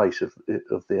getting the pace of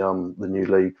the new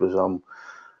league was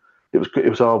It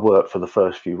was hard work for the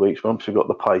first few weeks. Once we got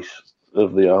the pace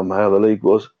of the how the league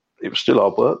was, it was still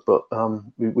hard work, but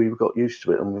we got used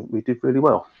to it, and we did really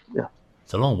well. Yeah,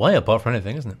 it's a long way apart from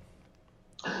anything, isn't it?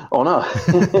 Oh no,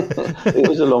 it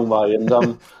was a long way, and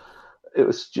it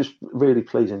was just really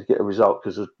pleasing to get a result,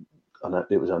 because I know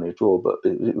it was only a draw, but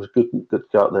it was good to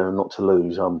go out there and not to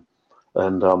lose. And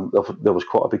there was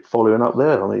quite a big following up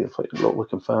there. I mean, a lot of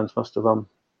Wycombe fans must have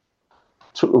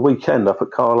took the weekend up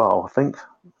at Carlisle, I think.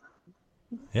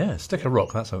 Yeah, stick a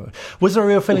rock. That's all. Was there a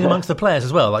real feeling amongst the players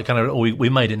as well? Like, kind of, we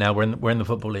made it now. We're in the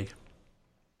Football League.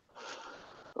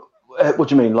 What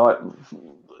do you mean, like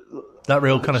that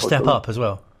real kind of step up as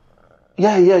well?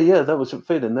 Yeah. That was a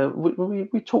feeling.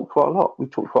 We talked quite a lot. We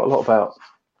talked quite a lot about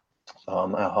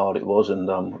how hard it was, and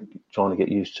trying to get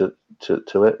used to it.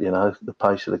 The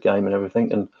pace of the game and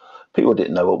everything. And people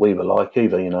didn't know what we were like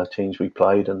either. Teams we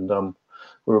played, and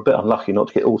we were a bit unlucky not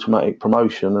to get automatic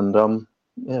promotion, and.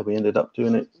 We ended up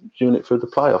doing it through the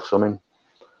playoffs. I mean,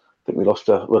 I think we lost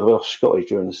Scotty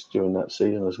during that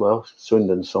season as well.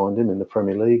 Swindon signed him in the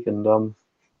Premier League, and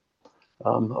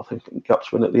I think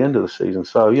Gups win at the end of the season.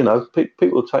 So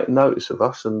people take notice of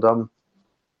us, and a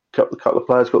couple of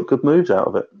players got good moves out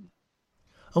of it.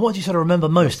 And what do you sort of remember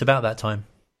most about that time?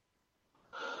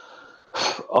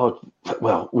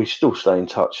 We still stay in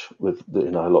touch with a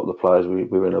lot of the players.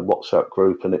 We're in a WhatsApp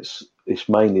group, and it's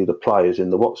mainly the players in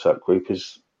the WhatsApp group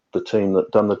is the team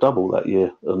that done the double that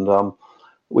year. And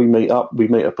we meet up at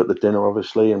the dinner,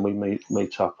 obviously, and we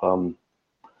meet up at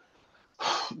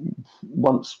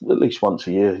least once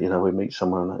a year. We meet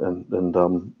someone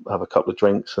and have a couple of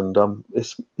drinks, and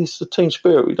it's the team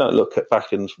spirit. We don't look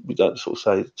back and we don't sort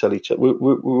of tell each other.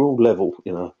 We're all level.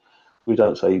 We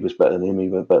don't say he was better than him, he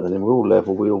went better than him. We're all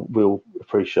level. We'll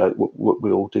appreciate what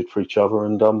we all did for each other,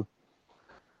 and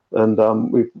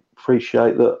we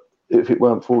appreciate that if it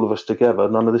weren't for all of us together,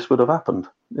 none of this would have happened.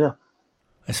 Yeah.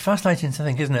 It's fascinating to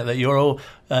think, isn't it, that you're all,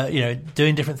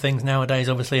 doing different things nowadays,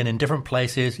 obviously, and in different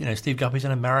places. Steve Guppy's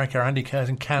in America, Andy Kerr's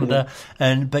in Canada,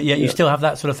 but yet you still have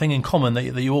that sort of thing in common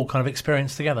that you all kind of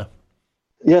experience together.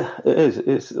 Yeah, it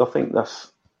is. I think that's.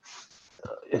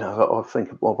 I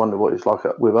wonder what it's like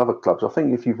with other clubs. I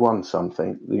think if you've won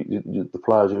something, the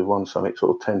players who've won something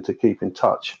sort of tend to keep in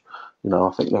touch.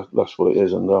 I think that's what it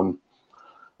is. And I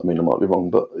might be wrong,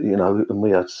 but and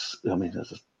we had.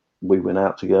 We went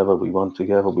out together, we won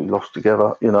together, we lost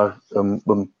together.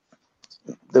 When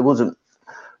there wasn't.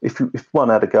 If one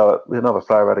had a go at another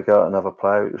player, had a go at another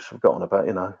player, it was forgotten about.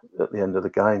 At the end of the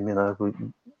game,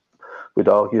 we'd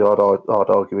argue. I'd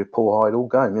argue with Paul Hyde all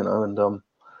game.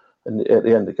 And at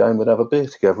the end of the game, we'd have a beer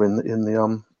together in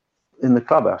the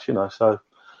clubhouse, So,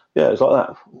 yeah, it's like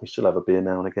that. We still have a beer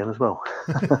now and again as well.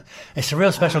 It's a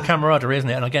real special camaraderie, isn't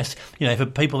it? And I guess for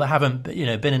people that haven't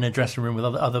been in a dressing room with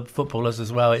other footballers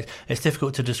as well, it's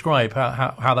difficult to describe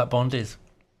how that bond is.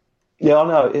 Yeah, I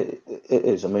know it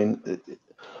is. I mean,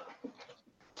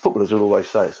 footballers will always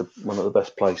say it's one of the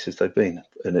best places they've been,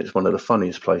 and it's one of the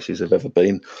funniest places they've ever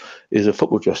been. Is a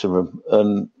football dressing room,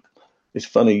 and it's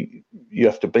funny. You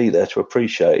have to be there to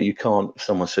appreciate it. You can't. If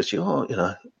someone says to you,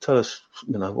 "Oh, tell us,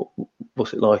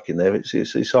 what's it like in there?"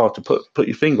 It's hard to put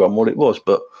your finger on what it was.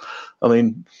 But I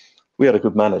mean, we had a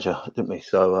good manager, didn't we?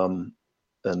 So,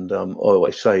 I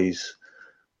always say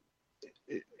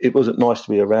it wasn't nice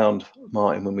to be around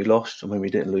Martin when we lost. I mean, we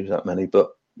didn't lose that many,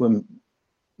 but when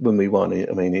we won,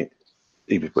 I mean,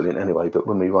 he was brilliant anyway. But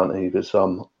when we won, he was.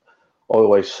 I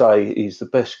always say he's the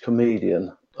best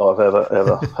comedian I've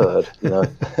ever heard.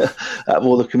 Out of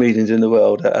all the comedians in the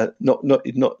world,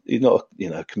 he's not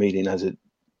a comedian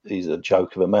he's a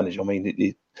joke of a manager. I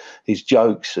mean, his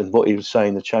jokes and what he was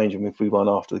saying, the change room, if we won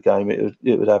after the game, it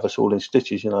would have us all in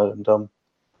stitches, And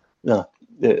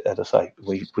as I say,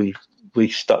 we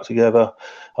stuck together.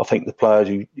 I think the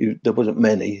players there wasn't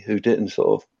many who didn't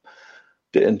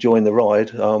join the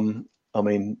ride. I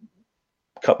mean,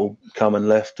 a couple come and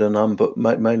left, but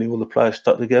mainly all the players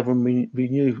stuck together, and we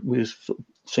knew we was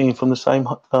singing from the same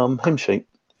hymn sheet.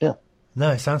 Yeah.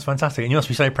 No, it sounds fantastic, and you must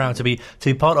be so proud to be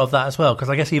part of that as well. Because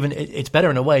I guess even it's better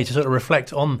in a way to sort of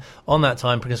reflect on that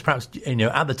time, because perhaps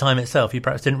at the time itself you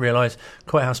perhaps didn't realise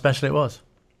quite how special it was.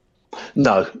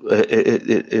 No,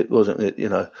 it wasn't.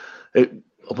 I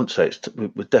wouldn't say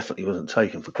it definitely wasn't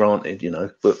taken for granted.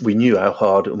 But we knew how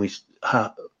hard, and we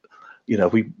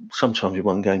sometimes we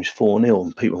won games 4-0,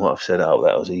 and people might have said, "Oh,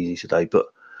 that was easy today," but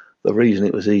the reason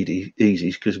it was easy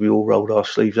is because we all rolled our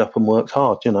sleeves up and worked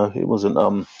hard. It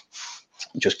wasn't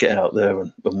just get out there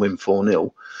and win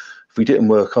 4-0. If we didn't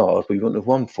work hard, we wouldn't have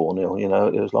won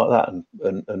 4-0. It was like that,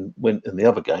 and win in the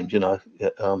other games.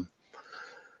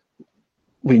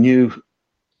 We knew,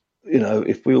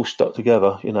 if we all stuck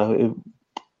together, it'd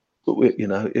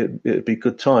be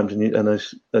good times. And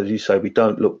as you say, we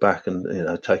don't look back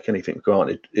and take anything for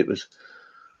granted. It was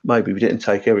maybe we didn't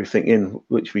take everything in,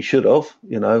 which we should have,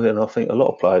 And I think a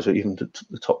lot of players, or even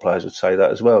the top players, would say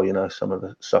that as well. Some of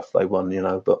the stuff they won,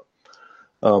 but.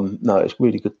 No, it's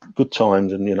really good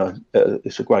times, and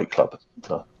it's a great club.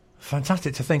 So.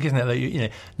 Fantastic to think, isn't it,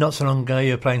 that not so long ago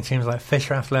you were playing teams like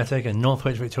Fisher Athletic and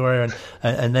Northwich Victoria,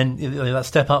 and then that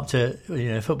step up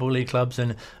to Football League clubs,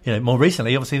 and more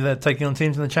recently, obviously they're taking on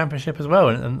teams in the Championship as well,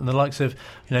 and the likes of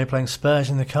playing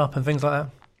Spurs in the Cup and things like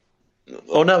that.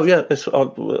 Oh no, yeah, I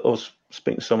was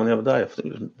speaking to someone the other day. I think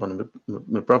it was one of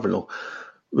my brother-in-law.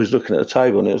 Was looking at the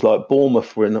table, and it was like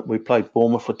Bournemouth. We played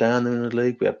Bournemouth were down there in the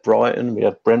league. We had Brighton, we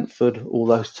had Brentford, all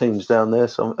those teams down there.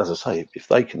 So as I say, if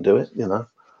they can do it,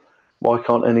 why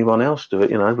can't anyone else do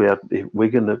it? We had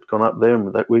Wigan had gone up there,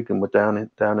 and that Wigan were down in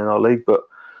our league. But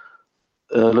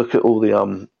look at all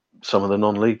the some of the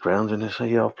non-league grounds, and they say,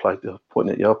 yeah, I've played there.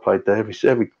 Pointing at you, I've played there.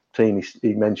 Every team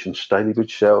he mentioned, Stalybridge,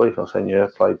 Shelby. I'm saying, yeah, I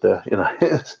played there.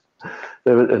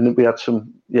 And we had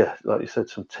some, like you said,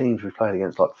 some teams we played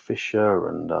against, like Fisher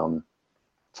and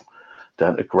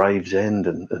down to Gravesend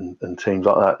and teams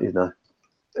like that.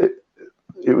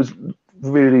 It was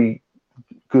really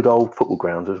good old football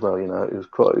grounds as well. It was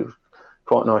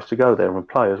quite nice to go there and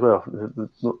play as well. A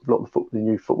lot of the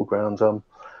new football grounds aren't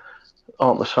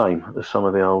the same as some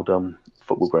of the old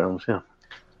football grounds. Yeah.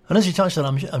 And as you touched on,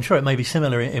 I'm sure it may be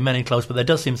similar in many clubs, but there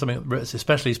does seem something that's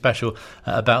especially special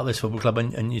about this football club.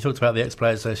 And you talked about the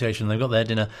Ex-Players Association. They've got their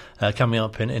dinner coming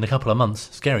up in a couple of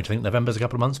months. Scary to think November's a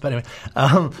couple of months, but anyway.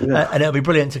 And it'll be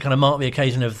brilliant to kind of mark the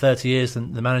occasion of 30 years,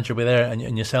 and the manager will be there,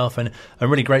 and yourself, and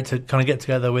really great to kind of get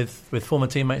together with former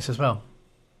teammates as well.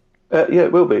 Yeah,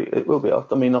 it will be. It will be. I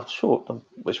mean, I'm sure.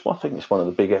 I think it's one of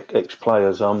the big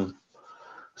ex-players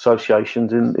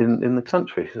associations in the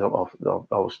country. I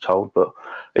was told, but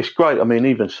it's great. I mean,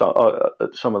 even some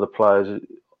of the players,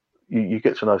 you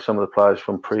get to know some of the players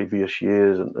from previous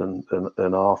years and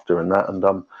after and that,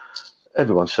 and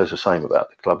everyone says the same about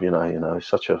the club. It's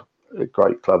such a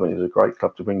great club, and it's a great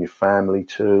club to bring your family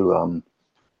to.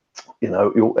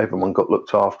 Everyone got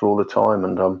looked after all the time,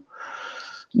 and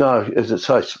no, as it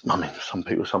says, I mean, some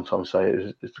people sometimes say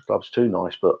the club's too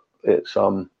nice, but it's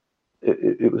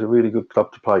It was a really good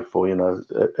club to play for,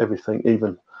 everything,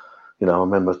 even, I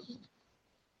remember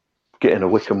getting a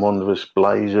Wycombe Wanderers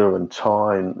blazer and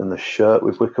tie and the shirt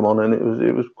with Wycombe on, and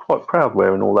it was quite proud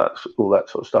wearing all that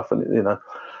sort of stuff. And,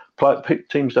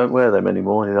 teams don't wear them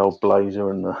anymore, the old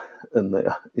blazer and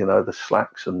the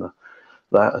slacks and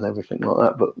that and everything like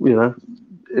that. But,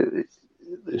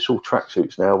 it's all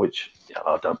tracksuits now, which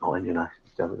I don't mind,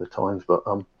 go with the times. But,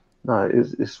 no,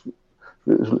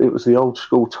 it was the old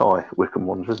school tie, Wycombe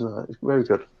Wanderers, isn't it? It's very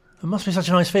good. It must be such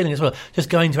a nice feeling as well, just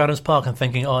going to Adams Park and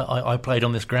thinking, I played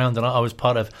on this ground, and I was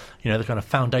part of, the kind of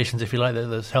foundations, if you like,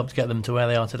 that's helped get them to where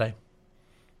they are today.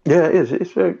 Yeah, it is.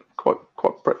 It's very quite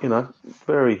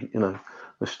very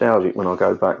nostalgic when I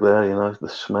go back there. The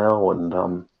smell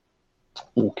and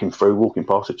walking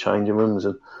past the changing rooms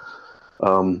and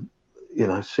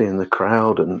seeing the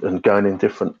crowd and going in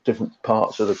different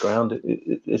parts of the ground.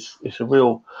 It's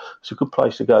a good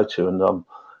place to go to, and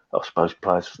I suppose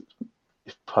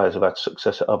if players have had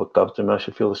success at other clubs, then they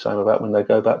should feel the same about when they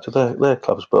go back to their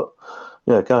clubs. But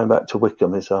yeah, going back to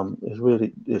Wycombe is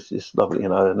really it's lovely,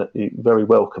 and very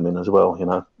welcoming as well,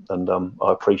 and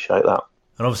I appreciate that.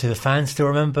 And obviously the fans still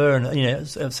remember, and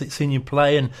have seen you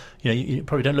play, and you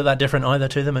probably don't look that different either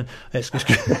to them, and it's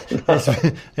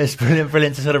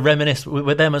brilliant to sort of reminisce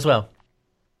with them as well.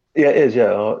 Yeah, it is.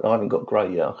 Yeah, I haven't got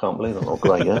grey yet. I can't believe I'm not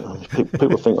grey yet.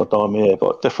 People think I dye my hair,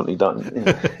 but I definitely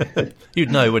don't. You'd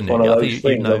know, wouldn't you? One of those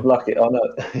things. I'm lucky. I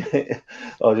know.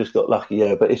 I just got lucky.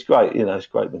 Yeah, but it's great. It's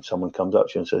great when someone comes up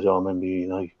to you and says, "Oh, I remember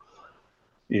you.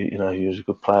 You was a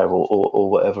good player," or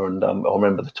whatever. And I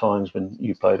remember the times when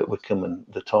you played at Wycombe and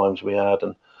the times we had.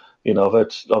 And I've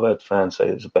heard fans say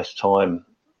it was the best time.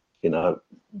 The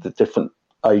different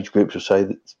age groups will say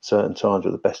that certain times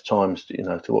were the best times,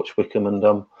 to watch Wycombe.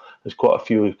 And there's quite a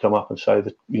few who come up and say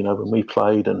that when we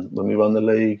played and when we won the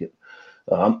league,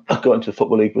 got into the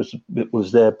Football League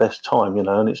was their best time.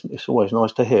 And it's always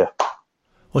nice to hear.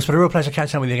 Well, it's been a real pleasure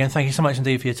catching up with you again. Thank you so much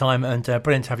indeed for your time, and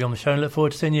brilliant to have you on the show, and look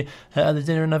forward to seeing you at the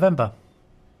dinner in November.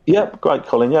 Yep, great,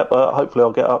 Colin. Yep, hopefully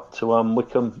I'll get up to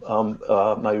Wycombe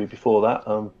maybe before that,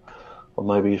 or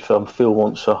maybe if Phil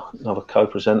wants another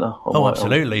co-presenter.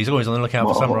 Absolutely. He's always on the lookout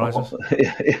for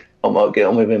summarisers. I might get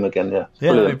on with him again, yeah.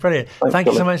 Yeah, that'd be brilliant. Thank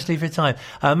you so much, Steve, for your time.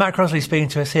 Matt Crosley speaking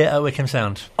to us here at Wycombe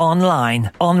Sound.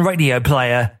 Online, on Radio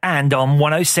Player, and on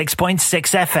 106.6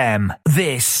 FM.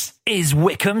 This is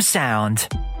Wycombe Sound.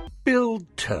 Bill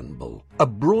Turnbull, a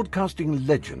broadcasting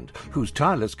legend whose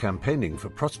tireless campaigning for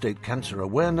prostate cancer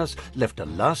awareness left a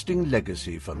lasting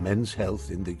legacy for men's health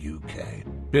in the UK.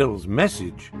 Bill's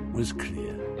message was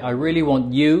clear. I really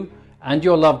want you and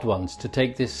your loved ones to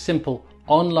take this simple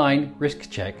online risk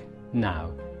check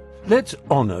now. Let's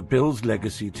honour Bill's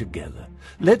legacy together.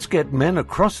 Let's get men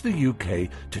across the UK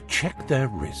to check their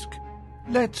risk.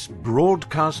 Let's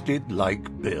broadcast it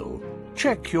like Bill.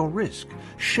 Check your risk.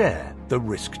 Share the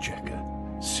risk checker.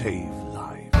 Save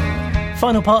lives.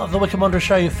 Final part of the Wycombe Wanderers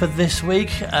show for this week.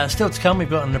 Still to come, we've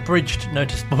got an abridged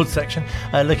notice board section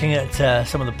looking at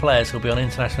some of the players who will be on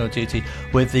international duty,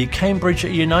 with the Cambridge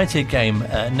United game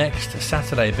next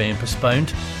Saturday being postponed.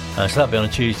 So that'll be on a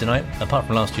Tuesday night. Apart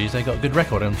from last Tuesday, got a good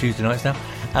record on Tuesday nights now.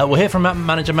 We'll hear from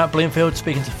manager Matt Bloomfield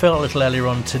speaking to Phil a little earlier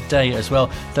on today as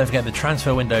well. Don't forget the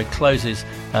transfer window closes.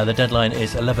 The deadline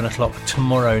is 11 o'clock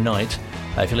tomorrow night.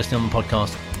 If you're listening on the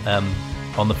podcast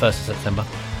on the 1st of September.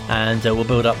 And we'll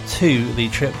build up to the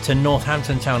trip to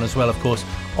Northampton Town as well, of course,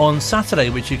 on Saturday,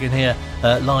 which you can hear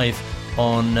live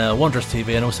on Wanderers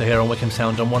TV and also here on Wycombe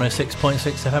Sound on 106.6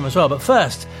 FM as well. But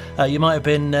first, you might have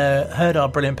been heard our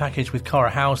brilliant package with Cara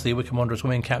Howes, the Wycombe Wanderers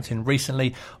women captain,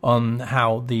 recently on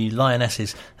how the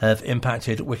Lionesses have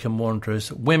impacted Wycombe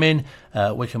Wanderers women.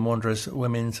 Wycombe Wanderers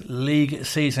Women's League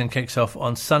season kicks off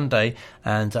on Sunday,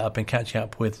 and I've been catching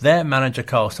up with their manager,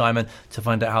 Carl Simon, to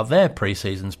find out how their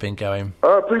pre-season's been going.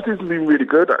 Pre-season's been really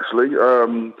good, actually.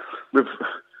 We've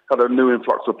had a new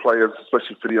influx of players,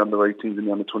 especially for the under-18s and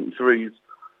the under-23s.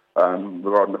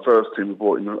 Regarding the first team, we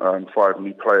brought in 5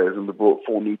 new players, and we brought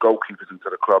 4 new goalkeepers into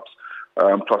the clubs,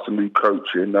 plus a new coach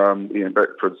in Ian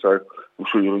Beckford. So I'm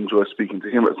sure you'll enjoy speaking to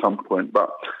him at some point. But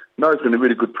no, it's been a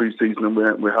really good pre-season, and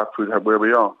we're happy with where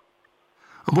we are.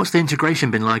 And what's the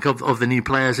integration been like of the new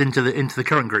players into the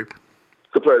current group?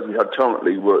 The players we had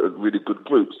currently were a really good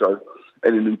group. So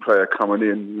any new player coming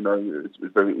in,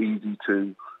 it's very easy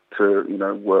to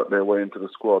work their way into the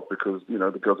squad, because,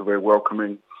 the girls are very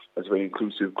welcoming. It's a very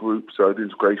inclusive group, so the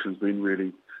integration's been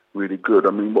really, really good.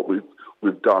 I mean, what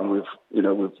we've done, we've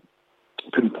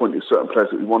pinpointed certain players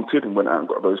that we wanted and went out and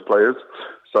got those players.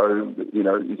 So,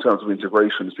 in terms of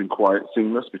integration, it's been quite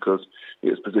seamless, because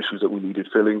it's positions that we needed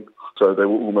filling. So they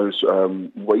were almost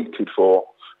waited for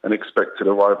and expected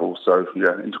arrival. So,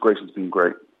 yeah, integration's been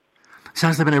great.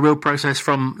 Sounds like there's been a real process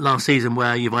from last season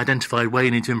where you've identified where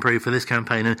you need to improve for this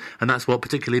campaign, and that's what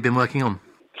particularly you've been working on.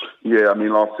 Yeah, I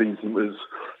mean, last season was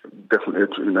definitely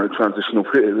a transitional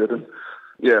period, and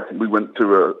yeah, we went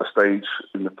through a stage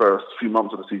in the first few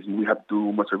months of the season. We had to do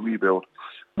almost a rebuild.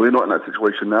 We're not in that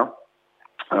situation now.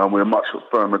 We're much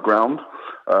firmer ground,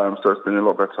 so it's been a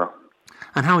lot better.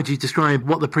 And how would you describe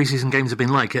what the pre-season games have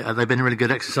been like? Have they been really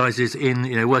good exercises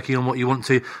in working on what you want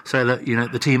to, so that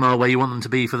the team are where you want them to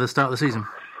be for the start of the season?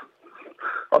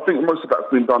 I think most of that's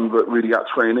been done really at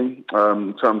training.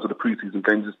 In terms of the pre-season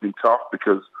games, it's been tough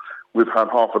because we've had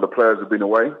half of the players have been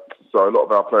away. So a lot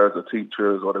of our players are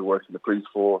teachers, or they work in the police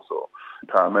force, or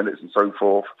paramedics and so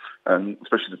forth, and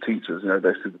especially the teachers,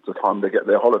 this is the time they get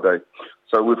their holiday.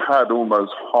 So we've had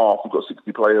almost half, we've got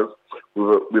 60 players,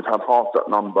 we've had half that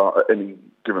number at any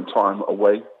given time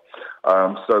away.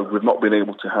 So we've not been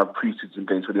able to have pre-season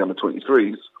games for the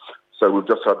under-23s. So we've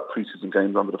just had pre-season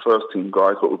games under the first team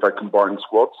guys, but we've had combined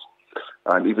squads.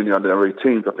 And even the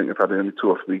under-18s, I think we've had only 2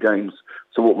 or 3 games.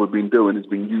 So what we've been doing is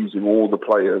been using all the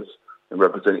players and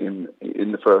representing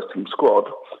in the first team squad.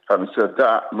 Having said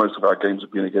that, most of our games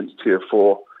have been against Tier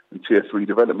 4 and Tier 3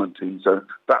 development teams. So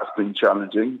that's been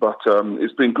challenging, but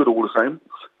it's been good all the same.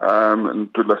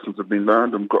 And good lessons have been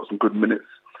learned, and we've got some good minutes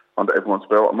under everyone's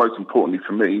belt. And most importantly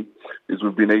for me is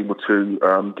we've been able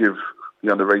to give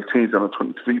the under-18s and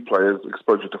under-23 players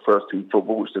exposure to first-team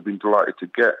football, which they've been delighted to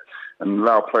get, and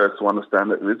allow players to understand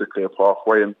that there is a clear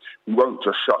pathway, and we won't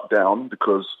just shut down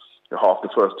because half the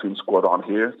first-team squad aren't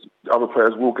here. Other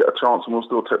players will get a chance, and we'll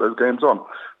still take those games on.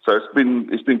 So it's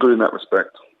been good in that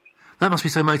respect. That must be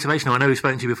so motivational. I know we've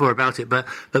spoken to you before about it, but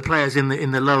players in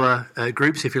the lower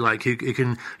groups, if you like, who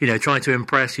can try to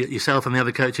impress yourself and the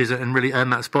other coaches and really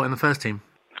earn that spot in the first team.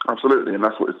 Absolutely, and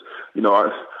that's what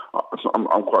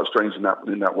I'm quite strange in that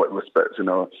respect.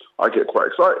 I get quite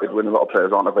excited when a lot of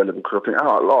players aren't available because I think,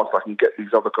 at last I can get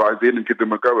these other guys in and give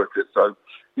them a go at it. So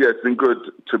yeah, it's been good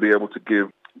to be able to give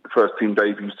first team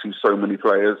debuts to so many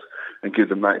players and give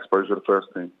them that exposure to the first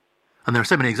team. And there are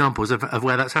so many examples of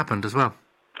where that's happened as well.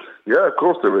 Yeah, of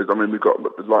course there is. I mean, we've got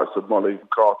the likes of Molly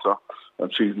Carter,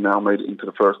 and she's now made it into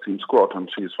the first team squad, and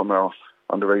she's from our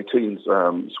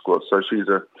under-18s squad. So she's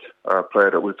a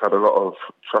player that we've had a lot of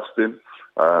trust in.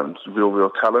 She's real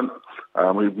talent.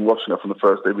 We've been watching her from the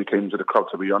first day we came to the club,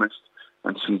 to be honest.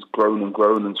 And she's grown,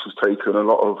 and she's taken a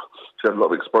lot of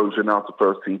exposure now to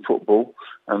first team football.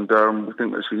 And we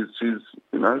think that she's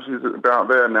about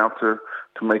there now to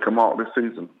make a mark this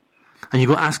season. And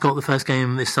you've got Ascot, the first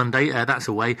game this Sunday. That's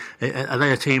away. Are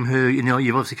they a team who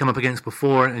you've obviously come up against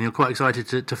before, and you're quite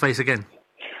excited to face again?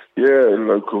 Yeah,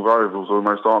 local rivals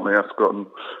almost, aren't they, Ascot? And,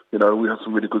 we had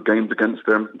some really good games against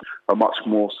them. A much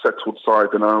more settled side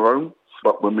than our own.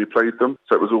 But when we played them,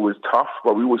 so it was always tough.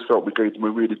 But we always felt we gave them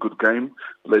a really good game.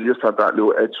 But they just had that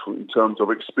little edge in terms of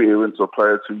experience of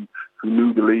players who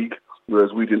knew the league,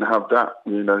 whereas we didn't have that,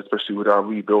 especially with our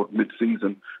rebuild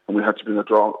mid-season, and we had to bring a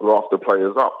raft of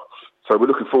players up. So we're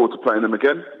looking forward to playing them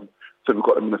again. So we've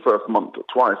got them in the first month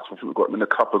twice. I think we've got them in the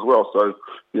cup as well. So,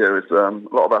 yeah, it's a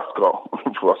lot of Ascot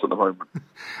for us at the moment.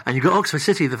 And you've got Oxford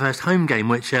City, the first home game,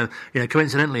 which,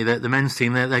 coincidentally, the men's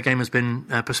team, their game has been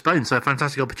postponed. So a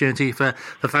fantastic opportunity for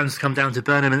fans to come down to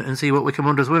Burnham and see what Wycombe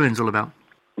Wanderers Women's all about.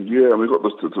 Yeah, and we've got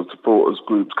the supporters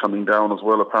groups coming down as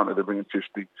well. Apparently they're bringing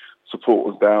 50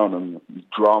 supporters down and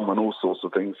drum and all sorts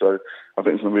of things. So I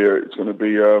think it's going to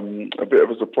be a bit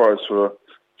of a surprise for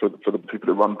the people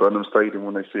that run Burnham Stadium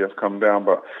when they see us come down.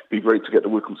 But it'd be great to get the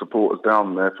Wycombe supporters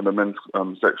down there for the men's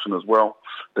section as well.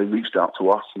 They reached out to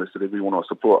us and they said they really want to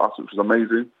support us, which was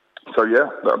amazing. So yeah,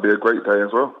 that'd be a great day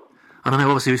as well. And I know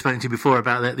obviously we've spoken to you before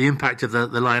about the impact of the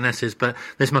Lionesses, but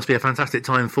this must be a fantastic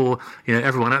time for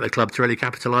everyone at the club to really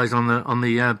capitalise on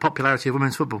the popularity of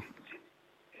women's football.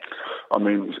 I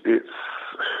mean, it's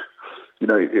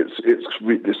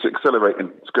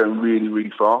accelerating. It's going really,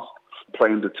 really fast.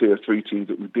 Playing the Tier 3 teams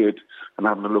that we did and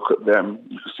having a look at them,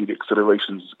 you can see the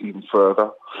accelerations even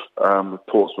further. With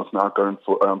Portsmouth now going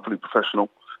for fully professional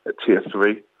at Tier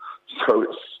 3. So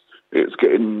it's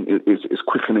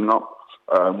quickening up.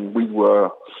 We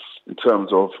were, in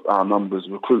terms of our numbers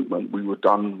recruitment, we were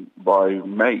done by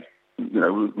May. We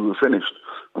were finished,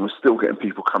 and we're still getting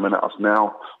people coming at us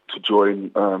now to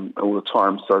join all the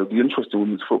time. So the interest in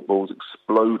women's football has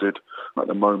exploded at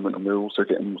the moment, and we're also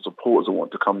getting more supporters that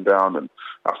want to come down. And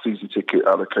our season ticket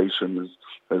allocation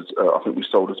has I think we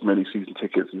sold as many season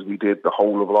tickets as we did the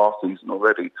whole of last season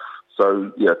already.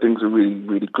 So yeah, things are really,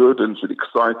 really good and it's really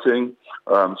exciting.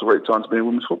 It's a great time to be in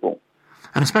women's football.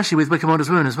 And especially with Wycombe Wanderers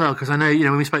Women as well, because I know,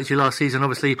 when we spoke to you last season,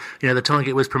 obviously, the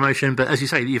target was promotion, but as you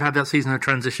say, you've had that season of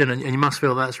transition and you must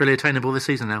feel that's really attainable this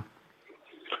season now.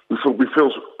 We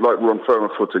feel like we're on firmer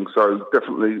footing, so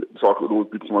definitely the target will always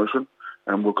be promotion,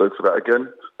 and we'll go for that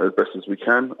again as best as we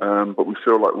can. But we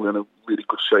feel like we're in a really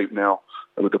good shape now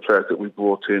with the players that we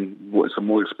brought in some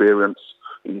more experience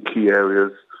in key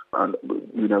areas, and,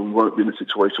 we won't be in a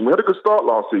situation. We had a good start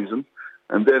last season,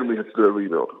 and then we had to do a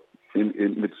rebuild in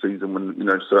mid-season when,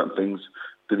 certain things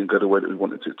didn't go the way that we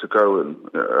wanted it to go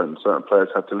and certain players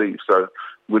had to leave. So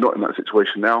we're not in that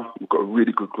situation now. We've got a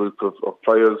really good group of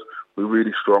players. We're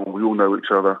really strong. We all know each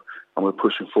other and we're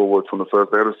pushing forward from the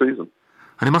first day of the season.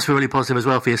 And it must be really positive as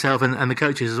well for yourself and the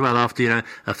coaches as well after,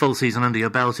 a full season under your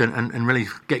belt and really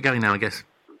get going now, I guess.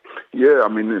 Yeah, I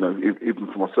mean, even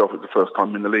for myself, it's the first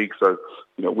time in the league, so,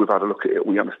 we've had a look at it.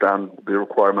 We understand the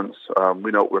requirements.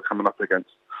 We know what we're coming up against.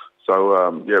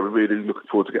 So, we're really looking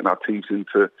forward to getting our teams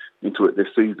into it this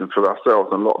season for ourselves.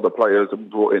 And a lot of the players that we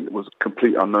brought in, it was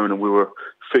complete unknown, and we were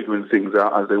figuring things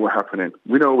out as they were happening.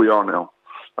 We know where we are now,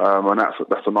 and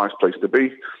that's a nice place to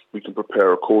be. We can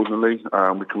prepare accordingly.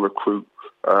 We can recruit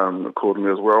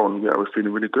accordingly as well, and we're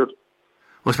feeling really good.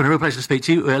 Well, it's been a real pleasure to speak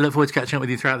to you. I look forward to catching up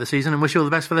with you throughout the season, and wish you all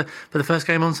the best for the first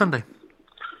game on Sunday.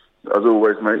 As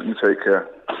always, mate, you take care.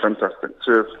 Fantastic.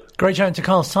 Cheers. Great chatting to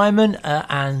Carl Simon,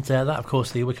 and that, of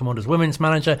course, the Wycombe Wanderers women's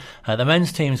manager. The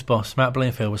men's team's boss, Matt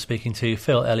Bloomfield, was speaking to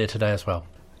Phil earlier today as well.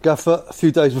 Gaffer, a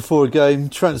few days before a game,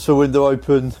 transfer window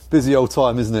open, busy old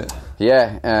time, isn't it?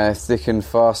 Yeah, thick and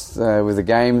fast with the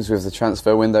games, with the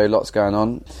transfer window, lots going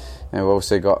on. And we've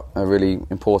also got a really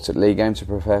important league game to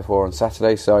prepare for on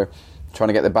Saturday, so trying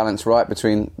to get the balance right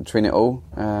between it all.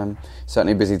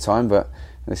 Certainly a busy time, but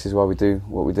this is why we do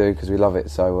what we do, because we love it.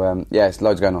 So, it's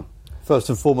loads going on. First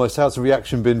and foremost, how's the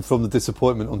reaction been from the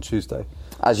disappointment on Tuesday?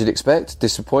 As you'd expect,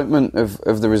 disappointment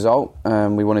of the result.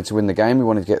 We wanted to win the game, we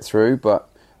wanted to get through, but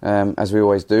as we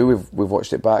always do, we've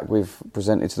watched it back, we've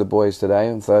presented to the boys today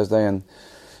on Thursday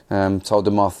and told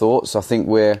them our thoughts. I think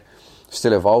we're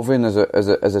still evolving as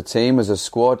a team, as a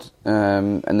squad,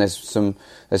 and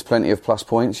there's plenty of plus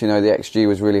points. The XG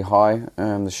was really high,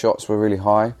 the shots were really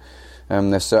high.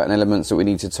 There's certain elements that we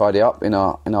need to tidy up in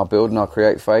our build and our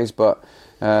create phase, but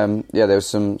there was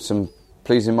some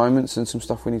pleasing moments and some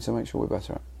stuff we need to make sure we're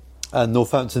better at. And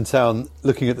Northampton Town,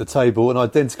 looking at the table, an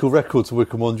identical record to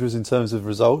Wycombe Wanderers in terms of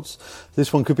results.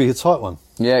 This one could be a tight one.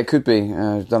 Yeah, it could be.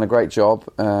 Done a great job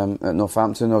at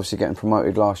Northampton, obviously getting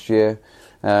promoted last year.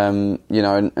 And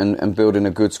building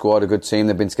a good squad, a good team.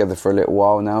 They've been together for a little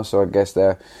while now, so I guess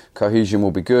their cohesion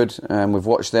will be good. We've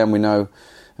watched them. We know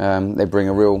they bring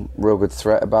a real good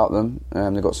threat about them.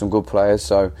 They've got some good players,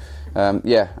 so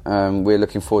we're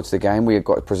looking forward to the game. We've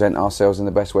got to present ourselves in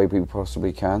the best way we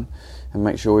possibly can and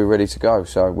make sure we're ready to go.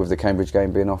 So with the Cambridge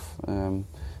game being off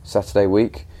Saturday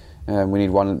week, we need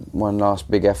one last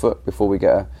big effort before we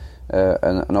get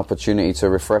an opportunity to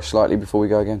refresh slightly before we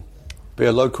go again. Be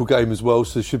a local game as well,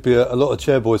 so there should be a lot of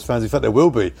Chairboys fans. In fact, there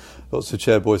will be lots of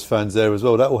Chairboys fans there as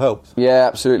well. That will help. Yeah,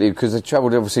 absolutely, because they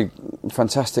travelled obviously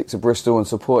fantastic to Bristol and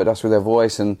supported us with their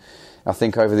voice, and I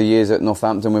think over the years at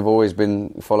Northampton we've always been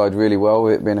followed really well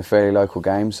with it being a fairly local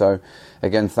game. So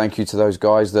again, thank you to those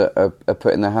guys that are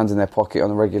putting their hands in their pocket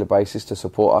on a regular basis to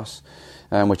support us.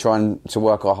 We're trying to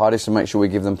work our hardest to make sure we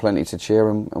give them plenty to cheer,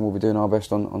 and we'll be doing our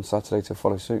best on Saturday to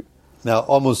follow suit. Now,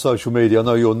 I'm on social media, I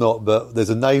know you're not, but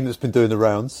there's a name that's been doing the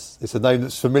rounds. It's a name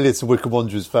that's familiar to Wycombe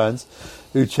Wanderers fans,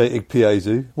 Uche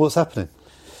Igpiezu. What's happening?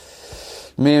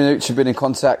 Me and Uche have been in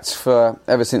contact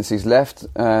ever since he's left.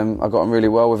 I got on really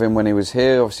well with him when he was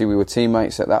here. Obviously, we were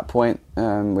teammates at that point.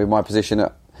 With my position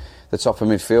at the top of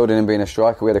midfield and him being a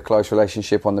striker, we had a close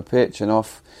relationship on the pitch and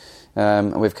off.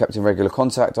 And we've kept in regular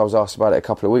contact. I was asked about it a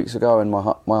couple of weeks ago, and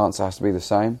my answer has to be the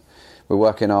same. We're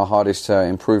working our hardest to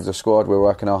improve the squad. We're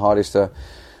working our hardest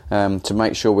to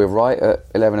make sure we're right at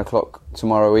 11 o'clock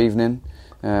tomorrow evening.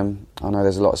 I know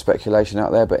there's a lot of speculation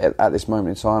out there, but at this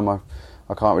moment in time, I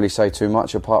can't really say too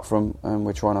much apart from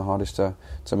we're trying our hardest to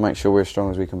make sure we're as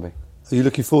strong as we can be. Are you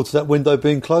looking forward to that window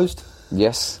being closed?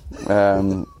 Yes.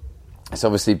 It's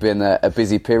obviously been a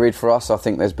busy period for us. I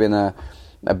think there's been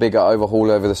a bigger overhaul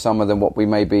over the summer than what we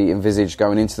maybe envisaged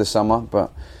going into the summer,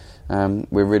 but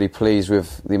we're really pleased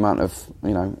with the amount of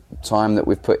time that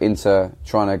we've put into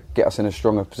trying to get us in as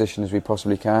strong a position as we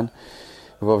possibly can.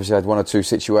 We've obviously had one or two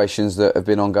situations that have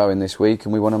been ongoing this week,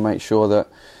 and we want to make sure that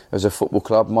as a football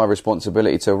club, my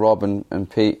responsibility to Rob and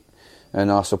Pete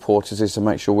and our supporters is to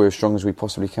make sure we're as strong as we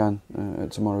possibly can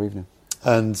tomorrow evening.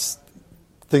 And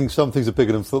some things are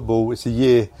bigger than football. It's a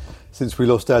year since we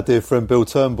lost our dear friend Bill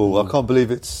Turnbull. I can't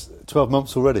believe it's 12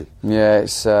 months already. Yeah,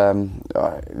 it's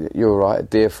you're right,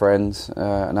 dear friend,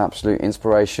 an absolute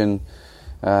inspiration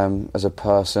as a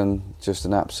person, just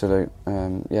an absolute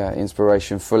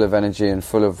inspiration, full of energy and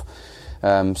full of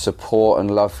support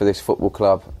and love for this football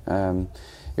club.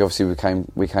 Obviously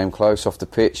we came close off the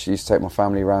pitch. I used to take my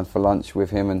family around for lunch with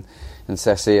him and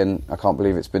Ceci, and I can't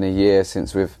believe it's been a year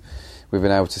since we've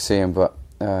been able to see him, but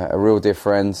a real dear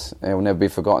friend. It will never be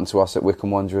forgotten to us at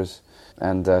Wycombe Wanderers,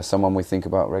 and someone we think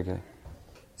about regularly.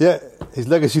 Yeah, his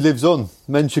legacy lives on.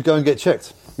 Men should go and get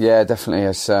checked. Yeah, definitely.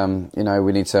 It's,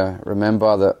 we need to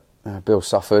remember that Bill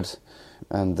suffered,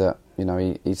 and that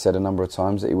he said a number of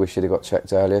times that he wished he'd have got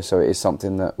checked earlier. So it is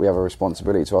something that we have a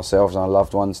responsibility to ourselves and our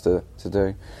loved ones to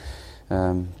do.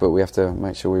 But we have to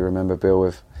make sure we remember Bill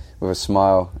with with a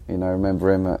smile.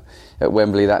 Remember him at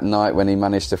Wembley that night when he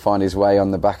managed to find his way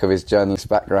on the back of his journalist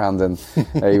background, and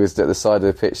he was at the side of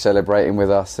the pitch celebrating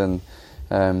with us. And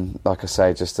like I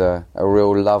say, just a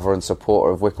real lover and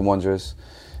supporter of Wycombe Wanderers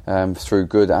through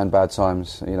good and bad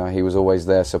times. He was always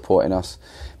there supporting us,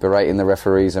 berating the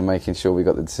referees and making sure we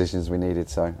got the decisions we needed.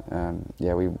 So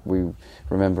we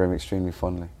remember him extremely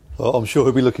fondly. Well, I'm sure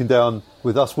he'll be looking down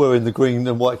with us wearing the green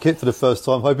and white kit for the first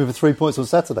time, hoping for 3 points on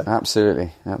Saturday.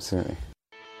 Absolutely.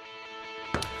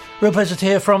 Real pleasure to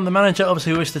hear from the manager.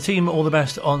 Obviously, we wish the team all the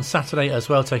best on Saturday as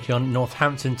well, taking on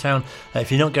Northampton Town.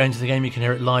 If you're not going to the game, you can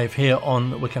hear it live here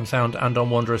on Wycombe Sound and on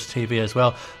Wanderers TV as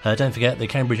well. Don't forget the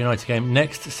Cambridge United game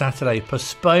next Saturday,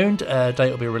 postponed.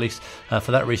 Date will be released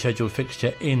for that rescheduled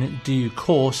fixture in due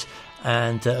course.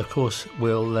 And of course,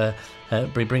 we'll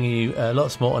be bringing you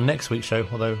lots more on next week's show,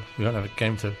 although we won't have a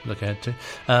game to look ahead to.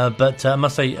 But I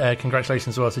must say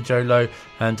congratulations as well to Joe Lowe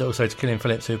and also to Killian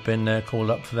Phillips, who've been called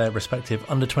up for their respective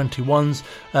under-21s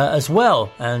as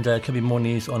well. And could be more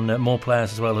news on more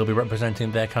players as well who'll be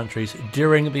representing their countries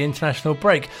during the international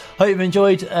break. Hope you've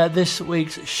enjoyed this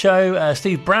week's show.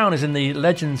 Steve Brown is in the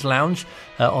Legends Lounge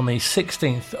on the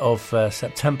 16th of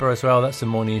September as well. That's some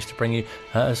more news to bring you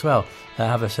as well.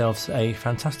 Have yourselves a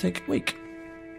fantastic week.